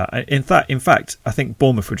handle that. In fact, I think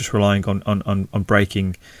Bournemouth were just relying on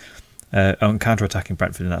breaking, on counter-attacking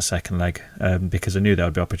Brentford in that second leg, because I knew there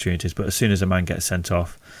would be opportunities. But as soon as a man gets sent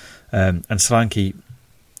off, and Solanke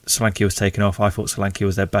was taken off, I thought Solanke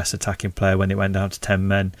was their best attacking player when it went down to 10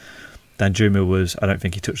 men. Danjuma I don't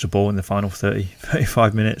think he touched the ball in the final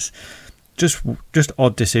 35 minutes. just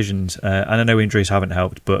odd decisions. And I know injuries haven't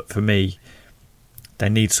helped, but for me, they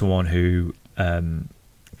need someone who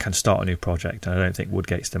can start a new project. And I don't think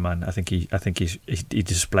Woodgate's the man. I think he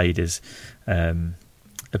displayed his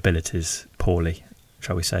abilities poorly,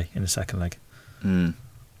 shall we say, in the second leg.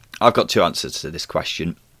 I've got two answers to this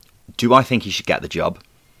question. Do I think he should get the job?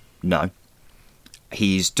 No.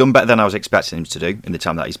 He's done better than I was expecting him to do in the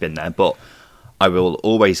time that he's been there, but I will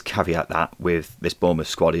always caveat that with this Bournemouth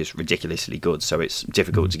squad is ridiculously good, so it's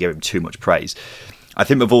difficult to give him too much praise. I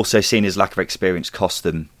think we've also seen his lack of experience cost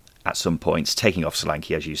them at some points. Taking off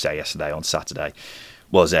Solanke, as you say, yesterday on Saturday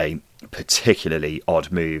was a particularly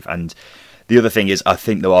odd move. And the other thing is, I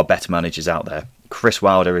think there are better managers out there. Chris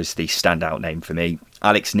Wilder is the standout name for me.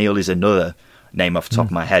 Alex Neil is another name off the top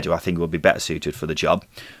of my head who I think will be better suited for the job.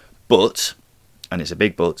 But, and it's a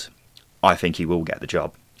big but, I think he will get the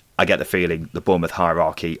job. I get the feeling the Bournemouth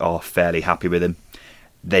hierarchy are fairly happy with him.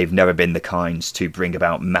 They've never been the kinds to bring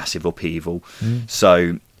about massive upheaval.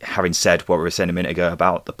 So, having said what we were saying a minute ago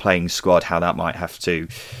about the playing squad, how that might have to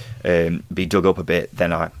be dug up a bit,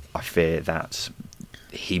 then I fear that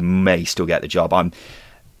he may still get the job. I'm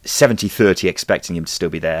 70-30 expecting him to still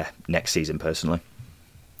be there next season, personally.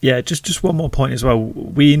 Yeah, just one more point as well.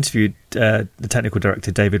 We interviewed the technical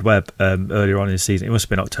director David Webb earlier on in the season. It must have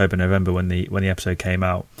been October, November when the episode came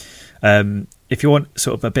out. If you want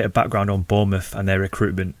sort of a bit of background on Bournemouth and their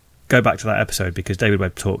recruitment, go back to that episode because David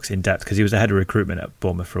Webb talks in depth because he was the head of recruitment at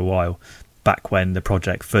Bournemouth for a while back when the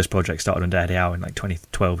first project started under Eddie Howe in like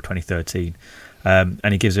 2012, 2013. And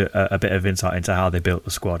he gives a bit of insight into how they built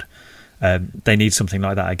the squad. They need something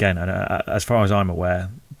like that again. And as far as I'm aware,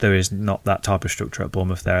 there is not that type of structure at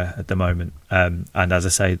Bournemouth there at the moment. And as I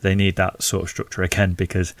say, they need that sort of structure again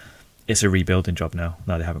because it's a rebuilding job now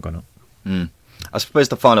they haven't gone up. I suppose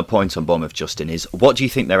the final point on Bournemouth, Justin, is what do you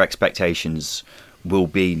think their expectations will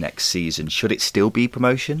be next season? Should it still be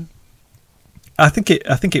promotion? I think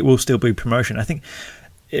it will still be promotion. I think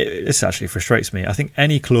this actually frustrates me. I think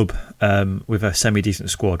any club with a semi-decent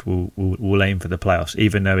squad will aim for the playoffs,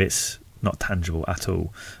 even though it's not tangible at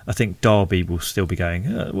all. I think Derby will still be going,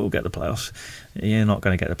 we'll get the playoffs. You're not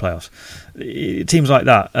going to get the playoffs. Teams like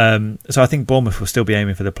that. So I think Bournemouth will still be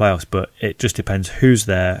aiming for the playoffs, but it just depends who's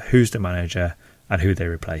there, who's the manager, and who they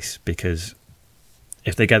replace. Because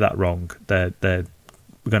if they get that wrong, they're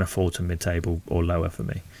going to fall to mid-table or lower for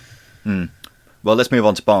me. Well, let's move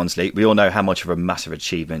on to Barnsley. We all know how much of a massive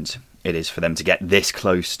achievement it is for them to get this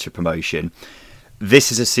close to promotion.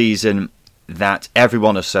 This is a season that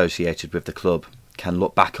everyone associated with the club can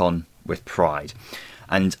look back on with pride.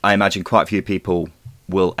 And I imagine quite a few people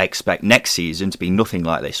will expect next season to be nothing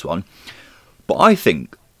like this one. But I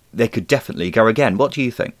think they could definitely go again. What do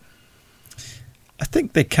you think? I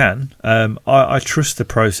think they can. I trust the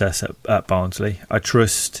process at Barnsley. I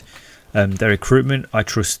trust their recruitment. I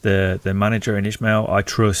trust the manager in Ismail. I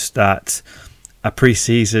trust that a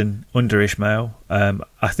pre-season under Ismail.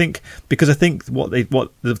 I think what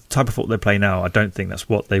the type of football they play now, I don't think that's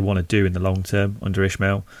what they want to do in the long term under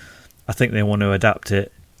Ismail. I think they want to adapt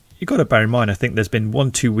it. You've got to bear in mind, I think there's been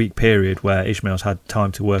 1-2 week period where Ismail's had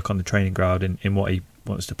time to work on the training ground in what he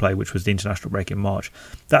wants to play, which was the international break in March.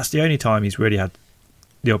 That's the only time he's really had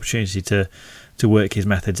the opportunity to work his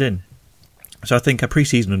methods in. So I think a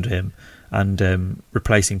pre-season under him and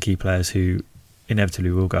replacing key players who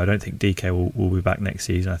inevitably will go. I don't think DK will be back next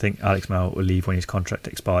season. I think Alex Mel will leave when his contract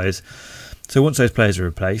expires. So once those players are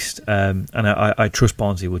replaced, and I trust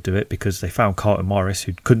Barnsley will do it because they found Carlton Morris,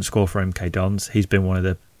 who couldn't score for MK Dons. He's been one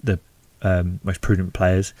of the most prudent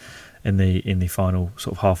players in the final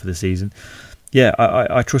sort of half of the season. Yeah,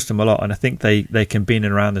 I trust them a lot, and I think they can be in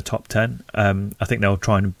and around the top 10. I think they'll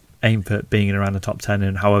try and aim for being in around the top 10,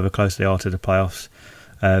 and however close they are to the playoffs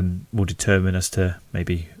will determine as to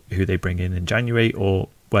maybe who they bring in January or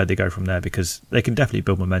where they go from there, because they can definitely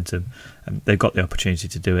build momentum and they've got the opportunity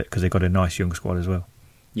to do it because they've got a nice young squad as well.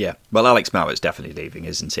 Yeah, well, Alex Mauer's definitely leaving,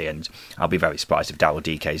 isn't he? And I'll be very surprised if Daryl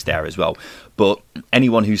DK's there as well. But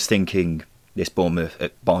anyone who's thinking this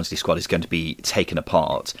Barnsley squad is going to be taken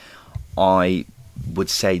apart, I would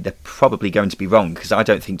say they're probably going to be wrong, because I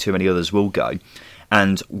don't think too many others will go.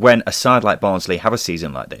 And when a side like Barnsley have a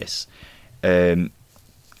season like this,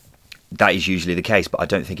 that is usually the case, but I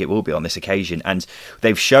don't think it will be on this occasion. And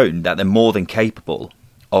they've shown that they're more than capable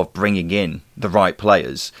of bringing in the right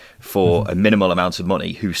players for a minimal amount of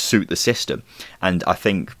money who suit the system. And I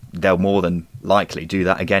think they'll more than likely do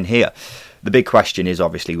that again here. The big question is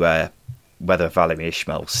obviously whether Vladimir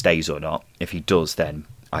Ismail stays or not. If he does, then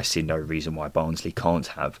I see no reason why Barnsley can't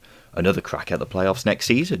have another crack at the playoffs next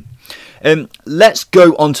season. Let's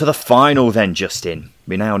go on to the final then, Justin.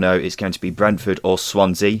 We now know it's going to be Brentford or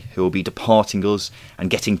Swansea who will be departing us and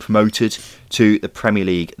getting promoted to the Premier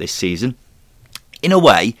League this season. In a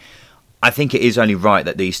way, I think it is only right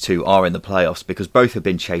that these two are in the playoffs because both have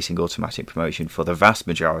been chasing automatic promotion for the vast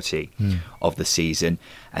majority of the season,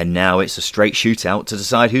 and now it's a straight shootout to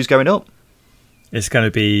decide who's going up. It's going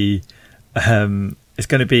to be an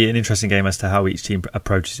interesting game as to how each team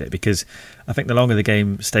approaches it, because I think the longer the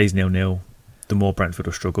game stays 0-0, the more Brentford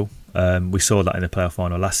will struggle. We saw that in the playoff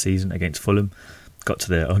final last season against Fulham. Got to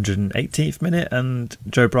the 118th minute and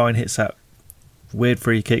Joe Bryan hits that weird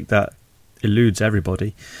free kick that eludes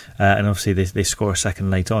everybody, and obviously they score a second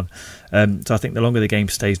late on. So I think the longer the game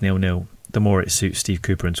stays 0-0, the more it suits Steve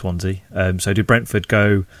Cooper and Swansea. So do Brentford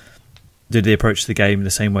did they approach the game the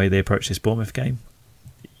same way they approached this Bournemouth game?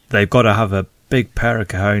 They've got to have a big pair of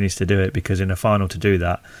cojones to do it, because in a final to do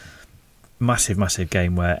that, massive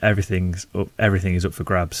game where everything is up for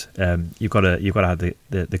grabs, you've got to have the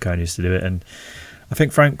cojones to do it. And I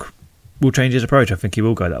think Frank will change his approach. I think he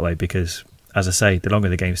will go that way because, as I say, the longer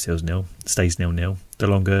the game stays 0-0, the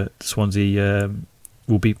longer Swansea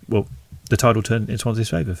the tide will turn in Swansea's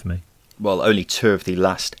favour for me. Well, only 2 of the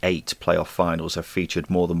last 8 playoff finals have featured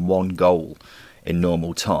more than 1 goal in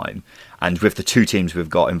normal time. And with the 2 teams we've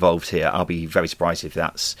got involved here, I'll be very surprised if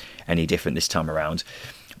that's any different this time around.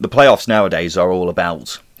 The playoffs nowadays are all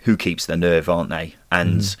about who keeps their nerve, aren't they?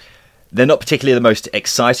 And they're not particularly the most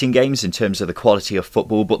exciting games in terms of the quality of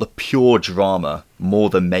football, but the pure drama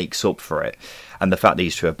more than makes up for it. And the fact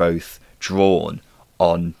these two are both drawn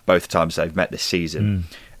on both times they've met this season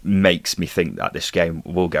makes me think that this game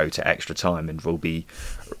will go to extra time and will be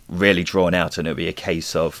really drawn out, and it'll be a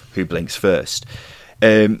case of who blinks first.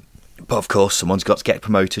 But of course, someone's got to get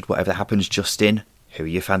promoted, whatever happens. Justin, who are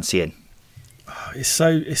you fancying? It's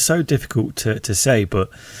so difficult to say, but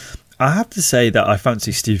I have to say that I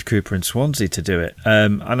fancy Steve Cooper and Swansea to do it.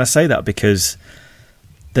 And I say that because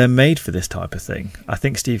they're made for this type of thing. I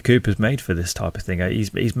think Steve Cooper's made for this type of thing.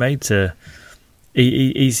 He's made to...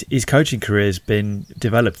 His coaching career has been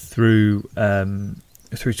developed through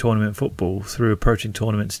tournament football, through approaching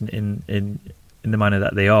tournaments in the manner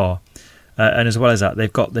that they are, and as well as that,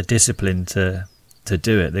 they've got the discipline to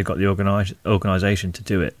do it. They've got the organisation to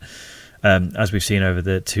do it, as we've seen over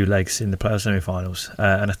the 2 legs in the playoff semi-finals.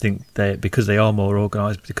 And I think because they are more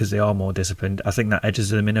organised, because they are more disciplined, I think that edges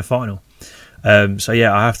them in a final. So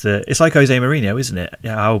yeah, I have to. It's like Jose Mourinho, isn't it?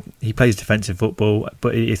 Yeah, how he plays defensive football,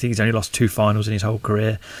 but I think he's only lost 2 finals in his whole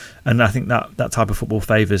career, and I think that type of football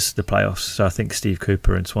favours the playoffs. So I think Steve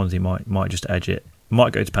Cooper and Swansea might just edge it.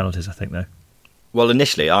 Might go to penalties, I think, though. Well,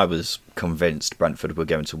 initially I was convinced Brentford were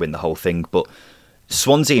going to win the whole thing, but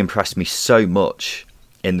Swansea impressed me so much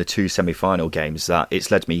in the 2 semi-final games that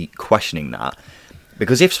it's led me questioning that.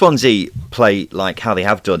 Because if Swansea play like how they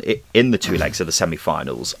have done in the 2 legs of the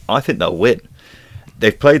semi-finals, I think they'll win.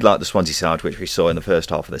 They've played like the Swansea side, which we saw in the first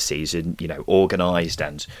half of the season, organised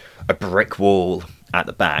and a brick wall at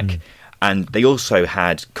the back. And they also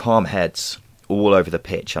had calm heads all over the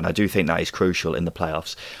pitch, and I do think that is crucial in the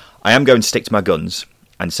playoffs. I am going to stick to my guns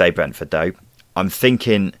and say Brentford, though. I'm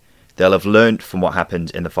thinking they'll have learnt from what happened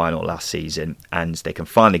in the final last season, and they can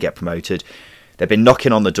finally get promoted. They've been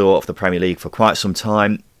knocking on the door of the Premier League for quite some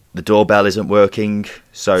time. The doorbell isn't working,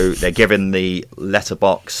 so they're giving the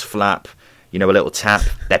letterbox flap, a little tap.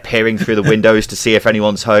 They're peering through the windows to see if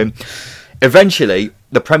anyone's home. Eventually,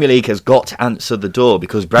 the Premier League has got to answer the door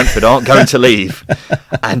because Brentford aren't going to leave.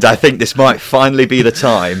 And I think this might finally be the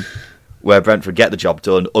time where Brentford get the job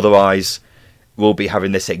done. Otherwise, we'll be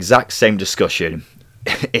having this exact same discussion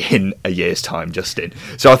in a year's time, Justin.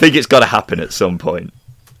 So I think it's got to happen at some point.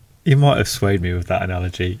 You might have swayed me with that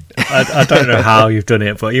analogy. I don't know how you've done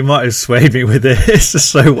it, but you might have swayed me with it. It's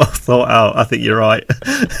just so well thought out. I think you're right.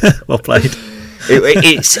 Well played.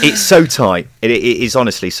 It's so tight. It is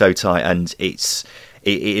honestly so tight, and it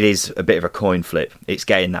is a bit of a coin flip. It's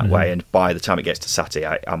getting that way, and by the time it gets to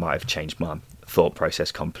Saturday, I might have changed my thought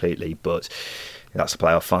process completely. But that's the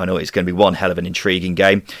playoff final. It's going to be one hell of an intriguing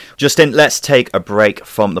game. Justin, let's take a break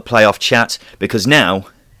from the playoff chat because now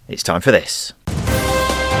it's time for this.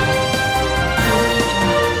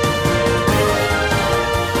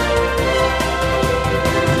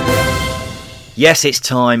 Yes, it's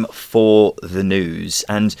time for the news.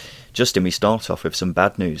 And Justin, we start off with some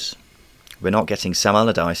bad news. We're not getting Sam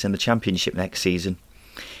Allardyce in the Championship next season.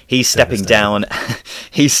 He's stepping down.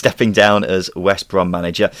 He's stepping down as West Brom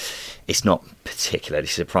manager. It's not particularly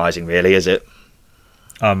surprising, really, is it?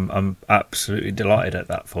 I'm absolutely delighted at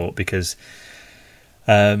that thought because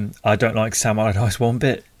I don't like Sam Allardyce one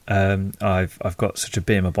bit. I've got such a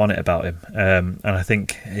bee in my bonnet about him, and I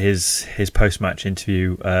think his post-match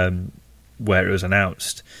interview where it was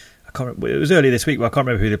announced, it was earlier this week, but I can't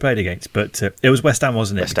remember who they played against, but it was West Ham,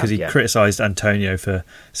 wasn't it? West Ham, because he criticised Antonio for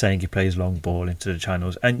saying he plays long ball into the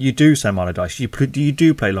channels, and you do, Sam Allardyce, you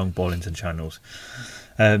do play long ball into the channels.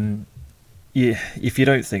 If you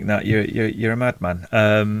don't think that, you're a madman.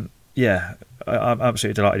 I'm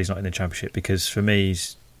absolutely delighted he's not in the Championship, because for me,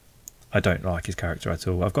 I don't like his character at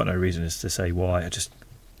all. I've got no reason as to say why.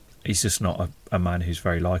 He's just not a man who's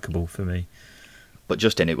very likeable for me. But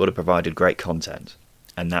Justin, it would have provided great content,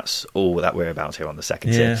 and that's all that we're about here on the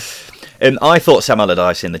second tier. I thought Sam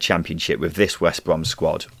Allardyce in the Championship with this West Brom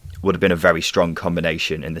squad would have been a very strong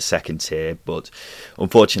combination in the second tier, but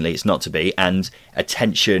unfortunately it's not to be, and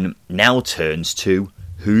attention now turns to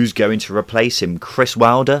who's going to replace him. Chris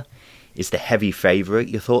Wilder is the heavy favourite.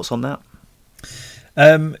 Your thoughts on that?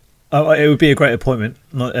 It would be a great appointment.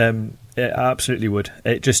 It absolutely would.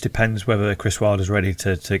 It just depends whether Chris Wilder's ready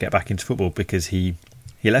to get back into football, because he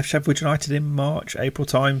left Sheffield United in March, April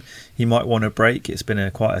time. He might want a break. It's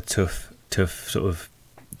been quite a tough sort of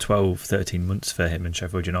 12-13 months for him in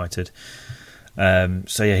Sheffield United.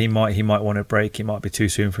 He might want a break. It might be too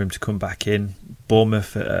soon for him to come back in.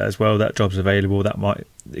 Bournemouth as well, that job's available. That might,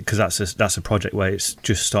 because that's a project where it's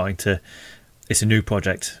just starting to, it's a new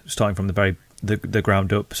project starting from the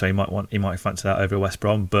ground up, so he might fancy that over West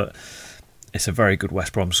Brom. But it's a very good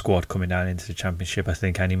West Brom squad coming down into the Championship. I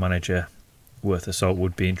think any manager worth a salt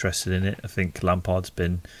would be interested in it. I think Lampard's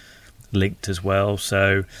been linked as well,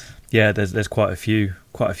 so yeah, there's quite a few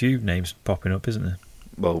names popping up, isn't there?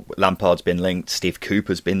 Well, Lampard's been linked, Steve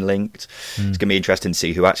Cooper's been linked. It's going to be interesting to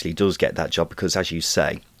see who actually does get that job, because as you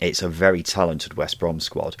say, it's a very talented West Brom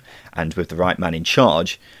squad, and with the right man in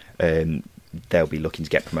charge, they'll be looking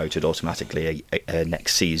to get promoted automatically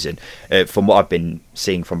next season. From what I've been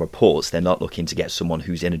seeing from reports, they're not looking to get someone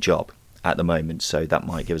who's in a job at the moment, so that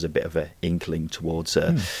might give us a bit of an inkling towards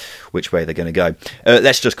which way they're going to go.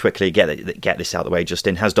 Let's just quickly get this out of the way,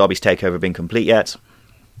 Justin. Has Derby's takeover been complete yet?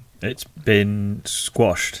 It's been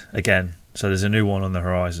squashed again, so there's a new one on the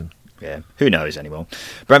horizon. Yeah, who knows anymore.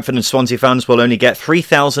 Brentford and Swansea fans will only get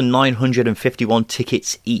 3,951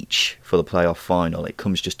 tickets each for the playoff final. It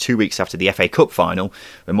comes just 2 weeks after the FA Cup final,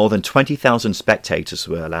 where more than 20,000 spectators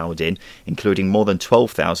were allowed in, including more than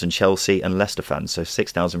 12,000 Chelsea and Leicester fans, so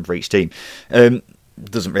 6,000 for each team.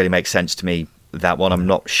 Doesn't really make sense to me, that one. I'm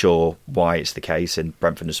not sure why it's the case, and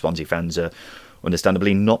Brentford and Swansea fans are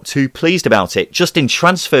understandably not too pleased about it. Just in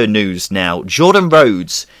transfer news now, Jordan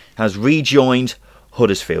Rhodes has rejoined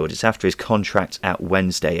Huddersfield. It's after his contract at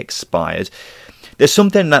Wednesday expired. There's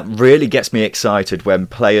something that really gets me excited when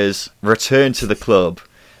players return to the club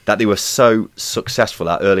that they were so successful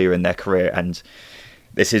at earlier in their career, and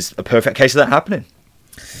this is a perfect case of that happening.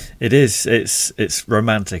 It is. It's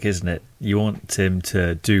romantic, isn't it? You want him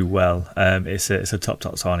to do well. It's a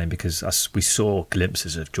top signing, because as we saw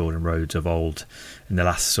glimpses of Jordan Rhodes of old in the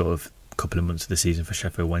last sort of couple of months of the season for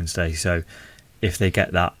Sheffield Wednesday. So if they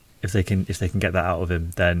get that, if they can get that out of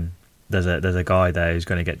him, then there's a guy there who's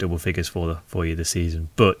going to get double figures for you this season.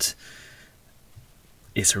 But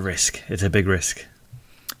it's a risk. It's a big risk.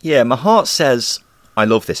 Yeah, my heart says I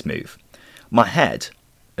love this move. My head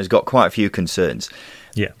has got quite a few concerns.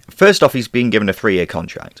 Yeah. First off, he's been given a 3-year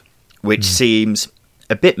contract, which seems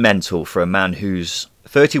a bit mental for a man who's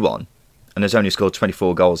 31 and has only scored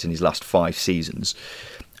 24 goals in his last 5 seasons.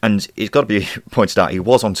 And it's got to be pointed out, he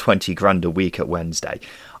was on 20 grand a week at Wednesday.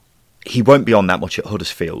 He won't be on that much at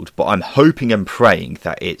Huddersfield, but I'm hoping and praying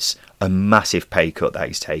that it's a massive pay cut that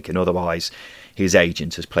he's taken. Otherwise, his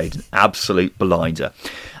agent has played an absolute blinder.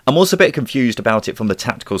 I'm also a bit confused about it from the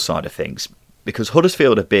tactical side of things, because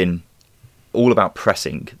Huddersfield have been all about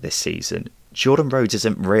pressing this season. Jordan Rhodes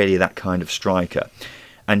isn't really that kind of striker,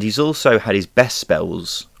 and he's also had his best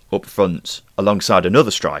spells up front alongside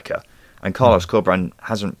another striker, and Carlos Corberán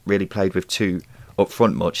hasn't really played with two up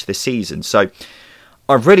front much this season. So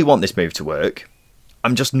I really want this move to work.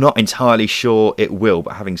 I'm just not entirely sure it will,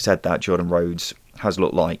 but having said that, Jordan Rhodes has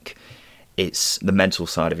looked like it's the mental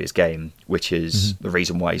side of his game, which is the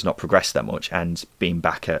reason why he's not progressed that much, and being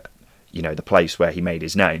back at the place where he made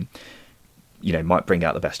his name might bring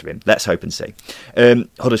out the best of him. Let's hope and see.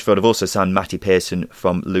 Huddersfield have also signed Matty Pearson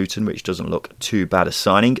from Luton, which doesn't look too bad a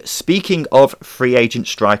signing. Speaking of free agent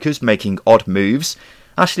strikers making odd moves,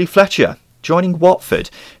 Ashley Fletcher joining Watford.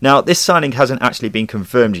 Now, this signing hasn't actually been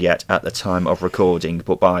confirmed yet at the time of recording,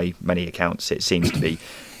 but by many accounts it seems to be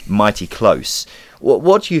mighty close.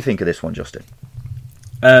 What do you think of this one, Justin?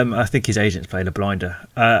 I think his agent's played a blinder.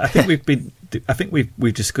 I think we've I think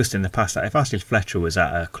we've discussed in the past that if Ashley Fletcher was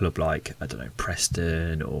at a club like, I don't know,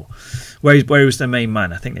 Preston or where he was the main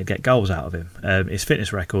man, I think they'd get goals out of him. His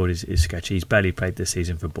fitness record is sketchy. He's barely played this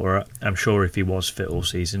season for Borough. I'm sure if he was fit all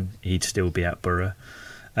season, he'd still be at Borough.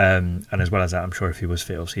 And as well as that, I'm sure if he was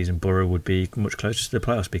fit all season, Borough would be much closer to the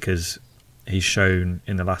playoffs because he's shown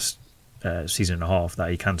in the last season and a half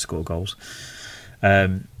that he can score goals.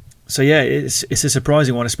 So yeah, it's a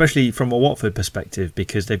surprising one, especially from a Watford perspective,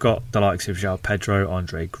 because they've got the likes of João Pedro,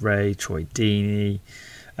 Andre Gray, Troy Deeney.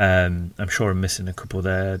 I'm sure I'm missing a couple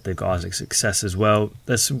there. They've got Isaac Success as well.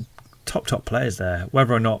 There's some top players there.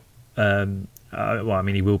 Whether or not,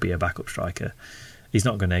 he will be a backup striker. He's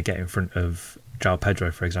not going to get in front of João Pedro,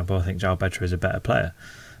 for example. I think João Pedro is a better player.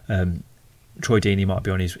 Troy Deeney might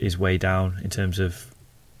be on his way down in terms of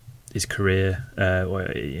his career,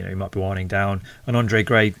 he might be winding down, and Andre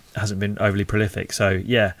Gray hasn't been overly prolific. So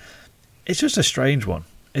yeah, it's just a strange one.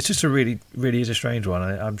 It's just a really is a strange one.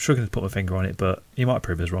 I'm struggling to put my finger on it, but he might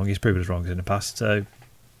prove us wrong. He's proved us wrong in the past. So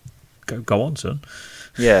go on, son.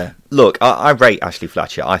 Yeah, look, I rate Ashley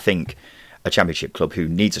Fletcher. I think a Championship club who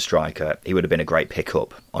needs a striker, he would have been a great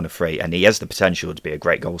pickup on a free, and he has the potential to be a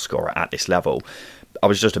great goal scorer at this level. I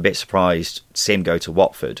was just a bit surprised to see him go to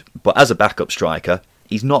Watford, but as a backup striker,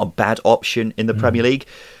 he's not a bad option in the Premier League.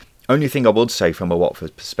 Only thing I would say from a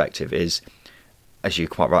Watford perspective is, as you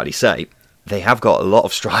quite rightly say, they have got a lot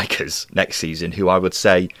of strikers next season who I would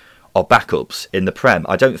say are backups in the Prem.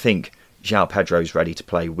 I don't think João Pedro's ready to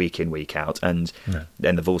play week in, week out. And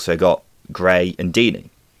then they've also got Gray and Deeney.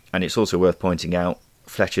 And it's also worth pointing out,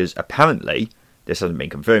 Fletcher's apparently, this hasn't been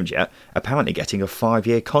confirmed yet, apparently getting a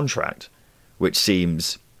 5-year contract, which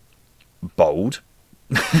seems bold.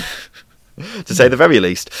 To say the very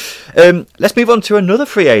least. Let's move on to another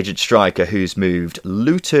free agent striker who's moved.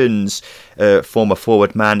 Luton's former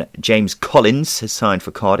forward man James Collins has signed for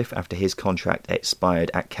Cardiff after his contract expired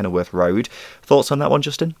at Kenilworth Road. Thoughts on that one,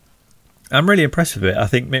 Justin? I'm really impressed with it. I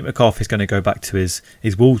think Mick McCarthy's going to go back to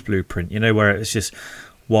his Wolves blueprint, where it's just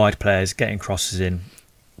wide players getting crosses in.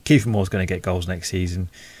 Kiefer Moore's going to get goals next season.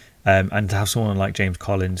 And to have someone like James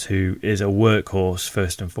Collins, who is a workhorse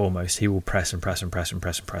first and foremost, he will press and press and press and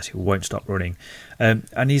press and press. He won't stop running,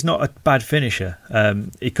 and he's not a bad finisher.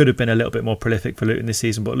 He could have been a little bit more prolific for Luton this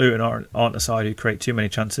season, but Luton aren't a side who create too many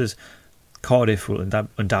chances. Cardiff will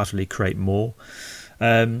undoubtedly create more.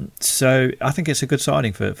 So I think it's a good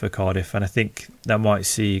signing for Cardiff, and I think that might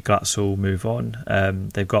see Glatzel move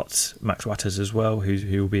on. They've got Max Watters as well,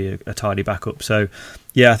 who will be a tidy backup. So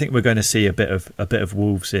yeah, I think we're going to see a bit of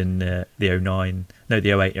Wolves in the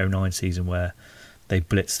 08-09 season where they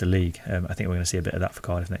blitzed the league. I think we're going to see a bit of that for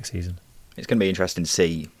Cardiff next season. It's going to be interesting to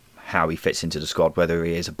see how he fits into the squad, whether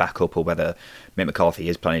he is a backup or whether Mick McCarthy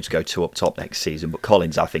is planning to go 2 up top next season. But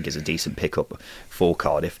Collins, I think, is a decent pickup for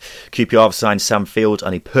Cardiff. QPR have signed Sam Field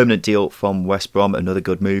on a permanent deal from West Brom, another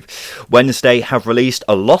good move. Wednesday have released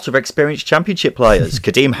a lot of experienced Championship players.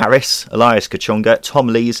 Kadeem Harris, Elias Kachunga, Tom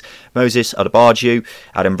Lees, Moses Adebayo,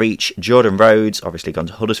 Adam Reach, Jordan Rhodes, obviously gone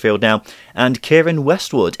to Huddersfield now, and Kieran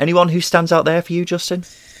Westwood. Anyone who stands out there for you, Justin?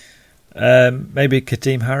 Maybe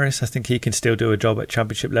Kadeem Harris. I think he can still do a job at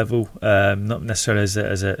Championship level, not necessarily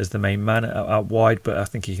as the main man out wide, but I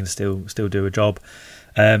think he can still do a job.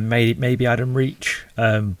 Maybe Adam Reach,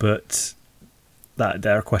 but that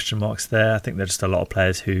there are question marks there. I think there's just a lot of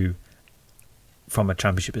players who, from a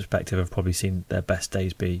Championship perspective, have probably seen their best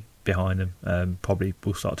days be behind them. Probably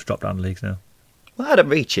will start to drop down the leagues now. Well, Adam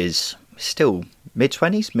Reach is still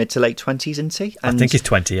mid-20s, mid to late 20s, isn't he? And I think he's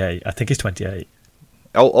 28.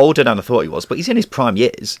 Older than I thought he was, but he's in his prime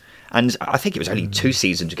years. And I think it was only 2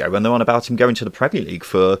 seasons ago when they were on about him going to the Premier League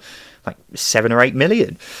for like 7 or 8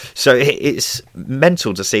 million. So it's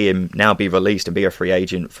mental to see him now be released and be a free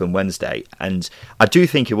agent from Wednesday. And I do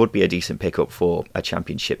think it would be a decent pickup for a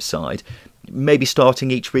Championship side. Maybe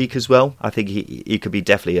starting each week as well. I think he could be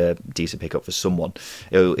definitely a decent pickup for someone.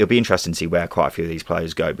 It'll be interesting to see where quite a few of these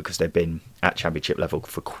players go because they've been at Championship level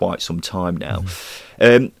for quite some time now.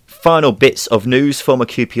 Final bits of news. Former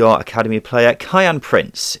QPR Academy player Kyan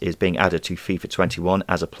Prince is being added to FIFA 21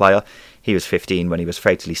 as a player. He was 15 when he was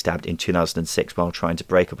fatally stabbed in 2006 while trying to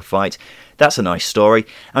break up a fight. That's a nice story.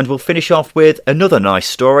 And we'll finish off with another nice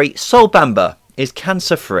story. Sol Bamba is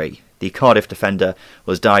cancer-free. The Cardiff defender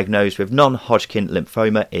was diagnosed with non-Hodgkin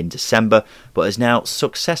lymphoma in December, but has now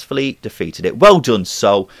successfully defeated it. Well done,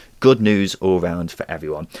 Sol. Good news all round for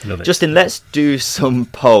everyone. Justin, let's do some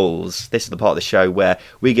polls. This is the part of the show where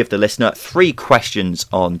we give the listener 3 questions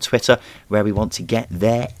on Twitter where we want to get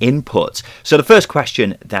their input. So the first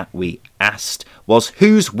question that we asked was,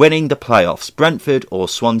 who's winning the playoffs, Brentford or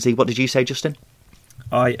Swansea? What did you say, Justin?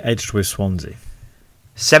 I edged with Swansea.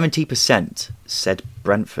 70% said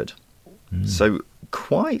Brentford. So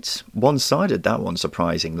quite one-sided, that one,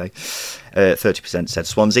 surprisingly. 30% said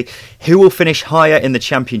Swansea. Who will finish higher in the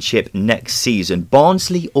Championship next season,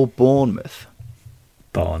 Barnsley or Bournemouth?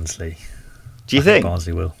 Barnsley. Do you think?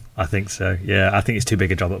 Barnsley will. I think so. Yeah, I think it's too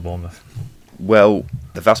big a job at Bournemouth. Well,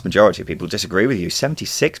 the vast majority of people disagree with you.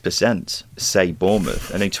 76% say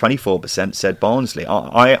Bournemouth, and then 24% said Barnsley.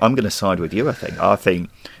 I'm going to side with you, I think. I think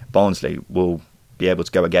Barnsley will be able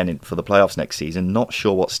to go again for the playoffs next season. Not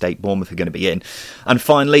sure what state Bournemouth are going to be in. And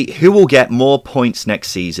finally, who will get more points next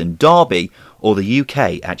season, Derby or the UK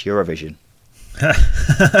at Eurovision?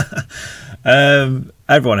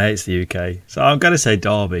 Everyone hates the UK, so I'm going to say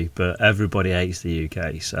Derby, but everybody hates the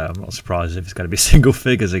UK, so I'm not surprised if it's going to be single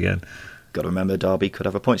figures again. Got to remember, Derby could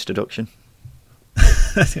have a points deduction.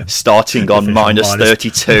 Starting on minus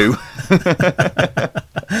 32.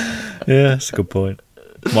 Yeah, that's a good point.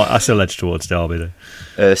 I still edge towards Derby, though.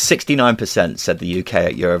 69% said the UK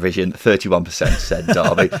at Eurovision, 31% said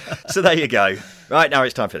Derby. So there you go. Right, now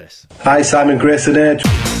it's time for this. Hi, Simon Grayson here.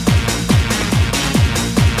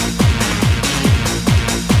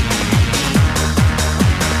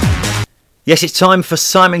 Yes, it's time for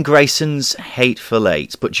Simon Grayson's Hateful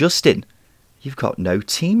Eight. But Justin, you've got no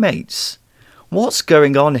teammates. What's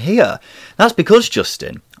going on here? That's because,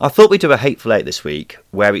 Justin, I thought we'd do a Hateful Eight this week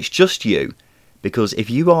where it's just you. Because if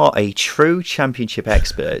you are a true Championship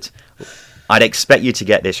expert, I'd expect you to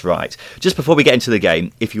get this right. Just before we get into the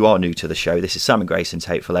game, if you are new to the show, this is Simon Grayson's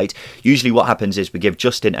Hateful Eight. Usually what happens is we give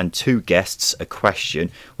Justin and two guests a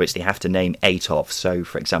question which they have to name 8 of. So,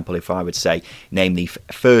 for example, if I would say, name the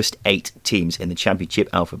first 8 teams in the Championship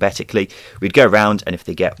alphabetically, we'd go around, and if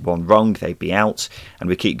they get one wrong, they'd be out, and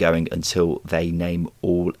we keep going until they name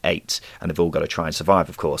all 8. And they've all got to try and survive,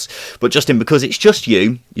 of course. But Justin, because it's just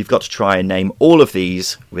you, you've got to try and name all of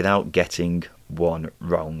these without getting one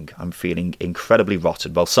wrong. I'm feeling incredibly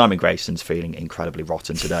rotten. Well, Simon Grayson's feeling incredibly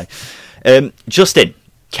rotten today. Justin,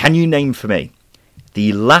 can you name for me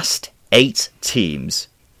the last 8 teams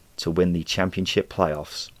to win the Championship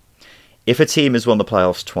playoffs? If a team has won the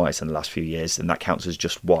playoffs twice in the last few years, then that counts as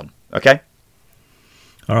just one. Okay?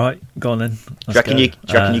 All right, go on then. Do you reckon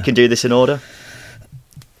you can do this in order?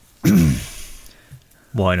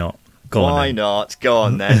 Why not? Go on. Why not? Go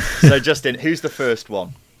on then. So, Justin, who's the first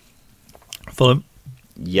one? Fulham.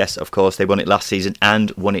 Yes, of course. They won it last season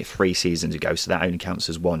and won it 3 seasons ago, so that only counts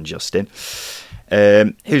as one, Justin.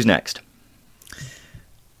 Who's next?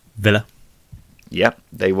 Villa. Yep,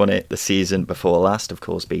 they won it the season before last, of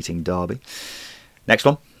course, beating Derby. Next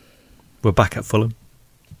one? We're back at Fulham.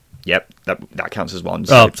 Yep, that counts as one.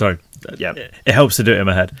 So, sorry. Yep. It helps to do it in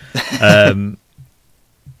my head. And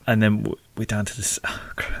then we're down to this.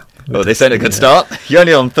 Oh, crap. This ain't a good start. You're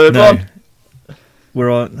only on third one. We're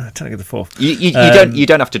on technically the 4th. You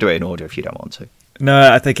don't have to do it in order if you don't want to.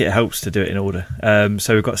 No, I think it helps to do it in order.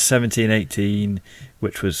 So we've got 17-18,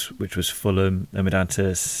 which was Fulham. Then we're down to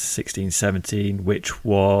 16-17, which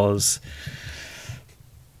was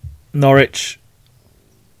Norwich.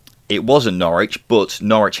 It wasn't Norwich, but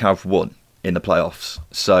Norwich have won in the playoffs,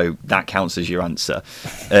 so that counts as your answer.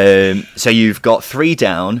 So you've got 3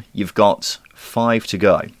 down. You've got 5 to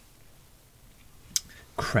go.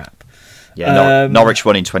 Crap. Yeah, Norwich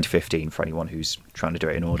won in 2015 for anyone who's trying to do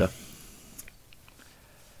it in order.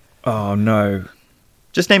 Oh, no.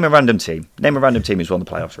 Just name a random team. Name a random team who's won the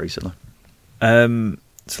playoffs recently.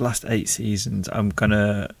 It's the last 8 seasons. I'm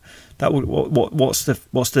gonna. What's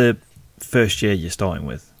the first year you're starting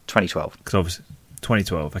with? 2012. Because obviously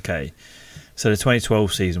 2012. Okay, so the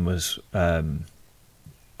 2012 season was. I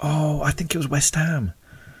think it was West Ham.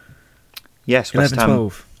 Yes, West Ham.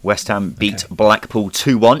 11-12. West Ham beat Blackpool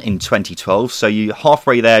 2-1 in 2012. So you're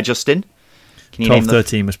halfway there, Justin. Can you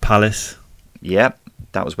 12-13 was Palace. Yeah,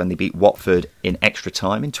 that was when they beat Watford in extra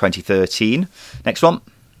time in 2013. Next one.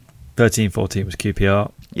 13-14 was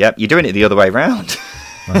QPR. Yep, you're doing it the other way round.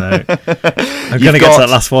 I know. I'm going to get to that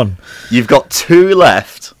last one. You've got 2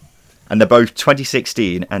 left, and they're both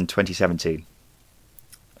 2016 and 2017.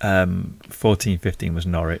 14-15 was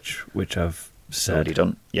Norwich, which I've said. Already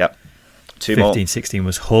done. Yep. 2 more. 15-16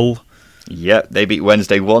 was Hull. Yep, they beat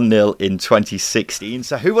Wednesday 1-0 in 2016.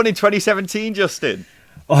 So who won in 2017, Justin?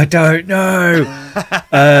 I don't know.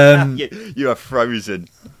 You are frozen.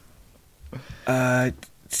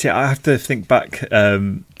 See, I have to think back.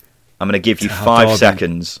 I'm going to give you 5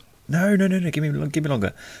 seconds. No. Give me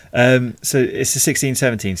longer. So it's the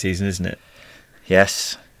 16-17 season, isn't it?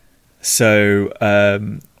 Yes. So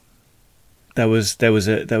there was 5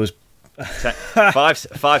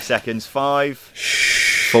 seconds. 5,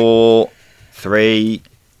 4, 3,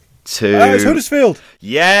 to... it's Huddersfield.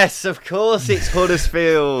 Yes, of course it's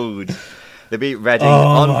Huddersfield. They beat Reading Oh,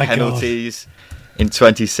 on my penalties in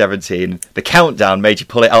 2017. The countdown made you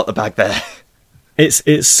pull it out the bag there.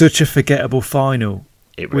 It's such a forgettable final,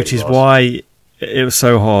 It really which is was. why it was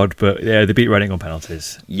so hard. But yeah, they beat Reading on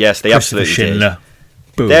penalties. Yes, they Christopher absolutely did. Schindler.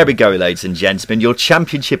 Boom. There we go, ladies and gentlemen. Your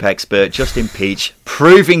championship expert, Justin Peach,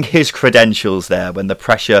 proving his credentials there when the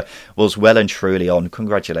pressure was well and truly on.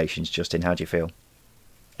 Congratulations, Justin. How do you feel?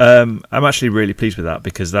 I'm actually really pleased with that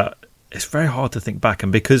because it's very hard to think back,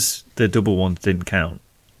 and because the double ones didn't count,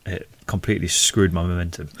 it completely screwed my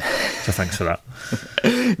momentum. So thanks for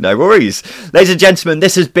that. No worries. Ladies and gentlemen,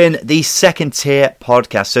 this has been the Second Tier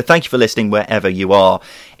Podcast. So thank you for listening wherever you are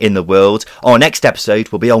in the world. Our next episode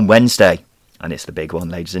will be on Wednesday. And it's the big one,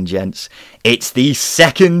 ladies and gents. It's the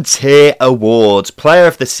Second Tier Awards. Player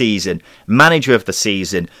of the Season, Manager of the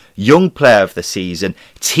Season, Young Player of the Season,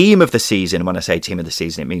 Team of the Season. And when I say Team of the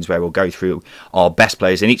Season, it means where we'll go through our best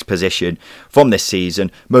players in each position from this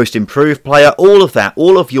season. Most Improved Player, all of that,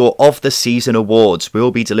 all of your Of the Season awards.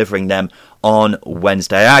 We'll be delivering them on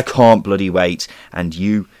Wednesday. I can't bloody wait. And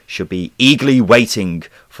you should be eagerly waiting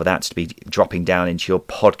for that to be dropping down into your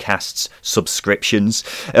podcasts subscriptions.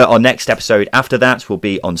 Our next episode after that will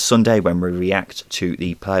be on Sunday when we react to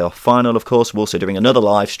the playoff final. Of course, we're also doing another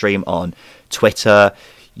live stream on Twitter,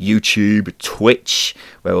 YouTube, Twitch,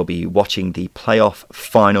 where we'll be watching the playoff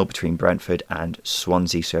final between Brentford and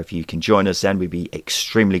Swansea. So if you can join us then, we'd be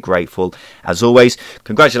extremely grateful. As always,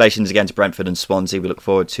 congratulations again to Brentford and Swansea. We look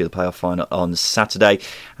forward to the playoff final on Saturday,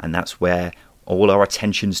 and that's where all our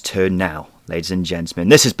attentions turn now, ladies and gentlemen.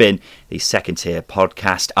 This has been the Second Tier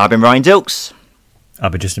Podcast. I've been Ryan Dilks.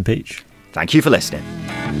 I've been Justin Peach. Thank you for listening.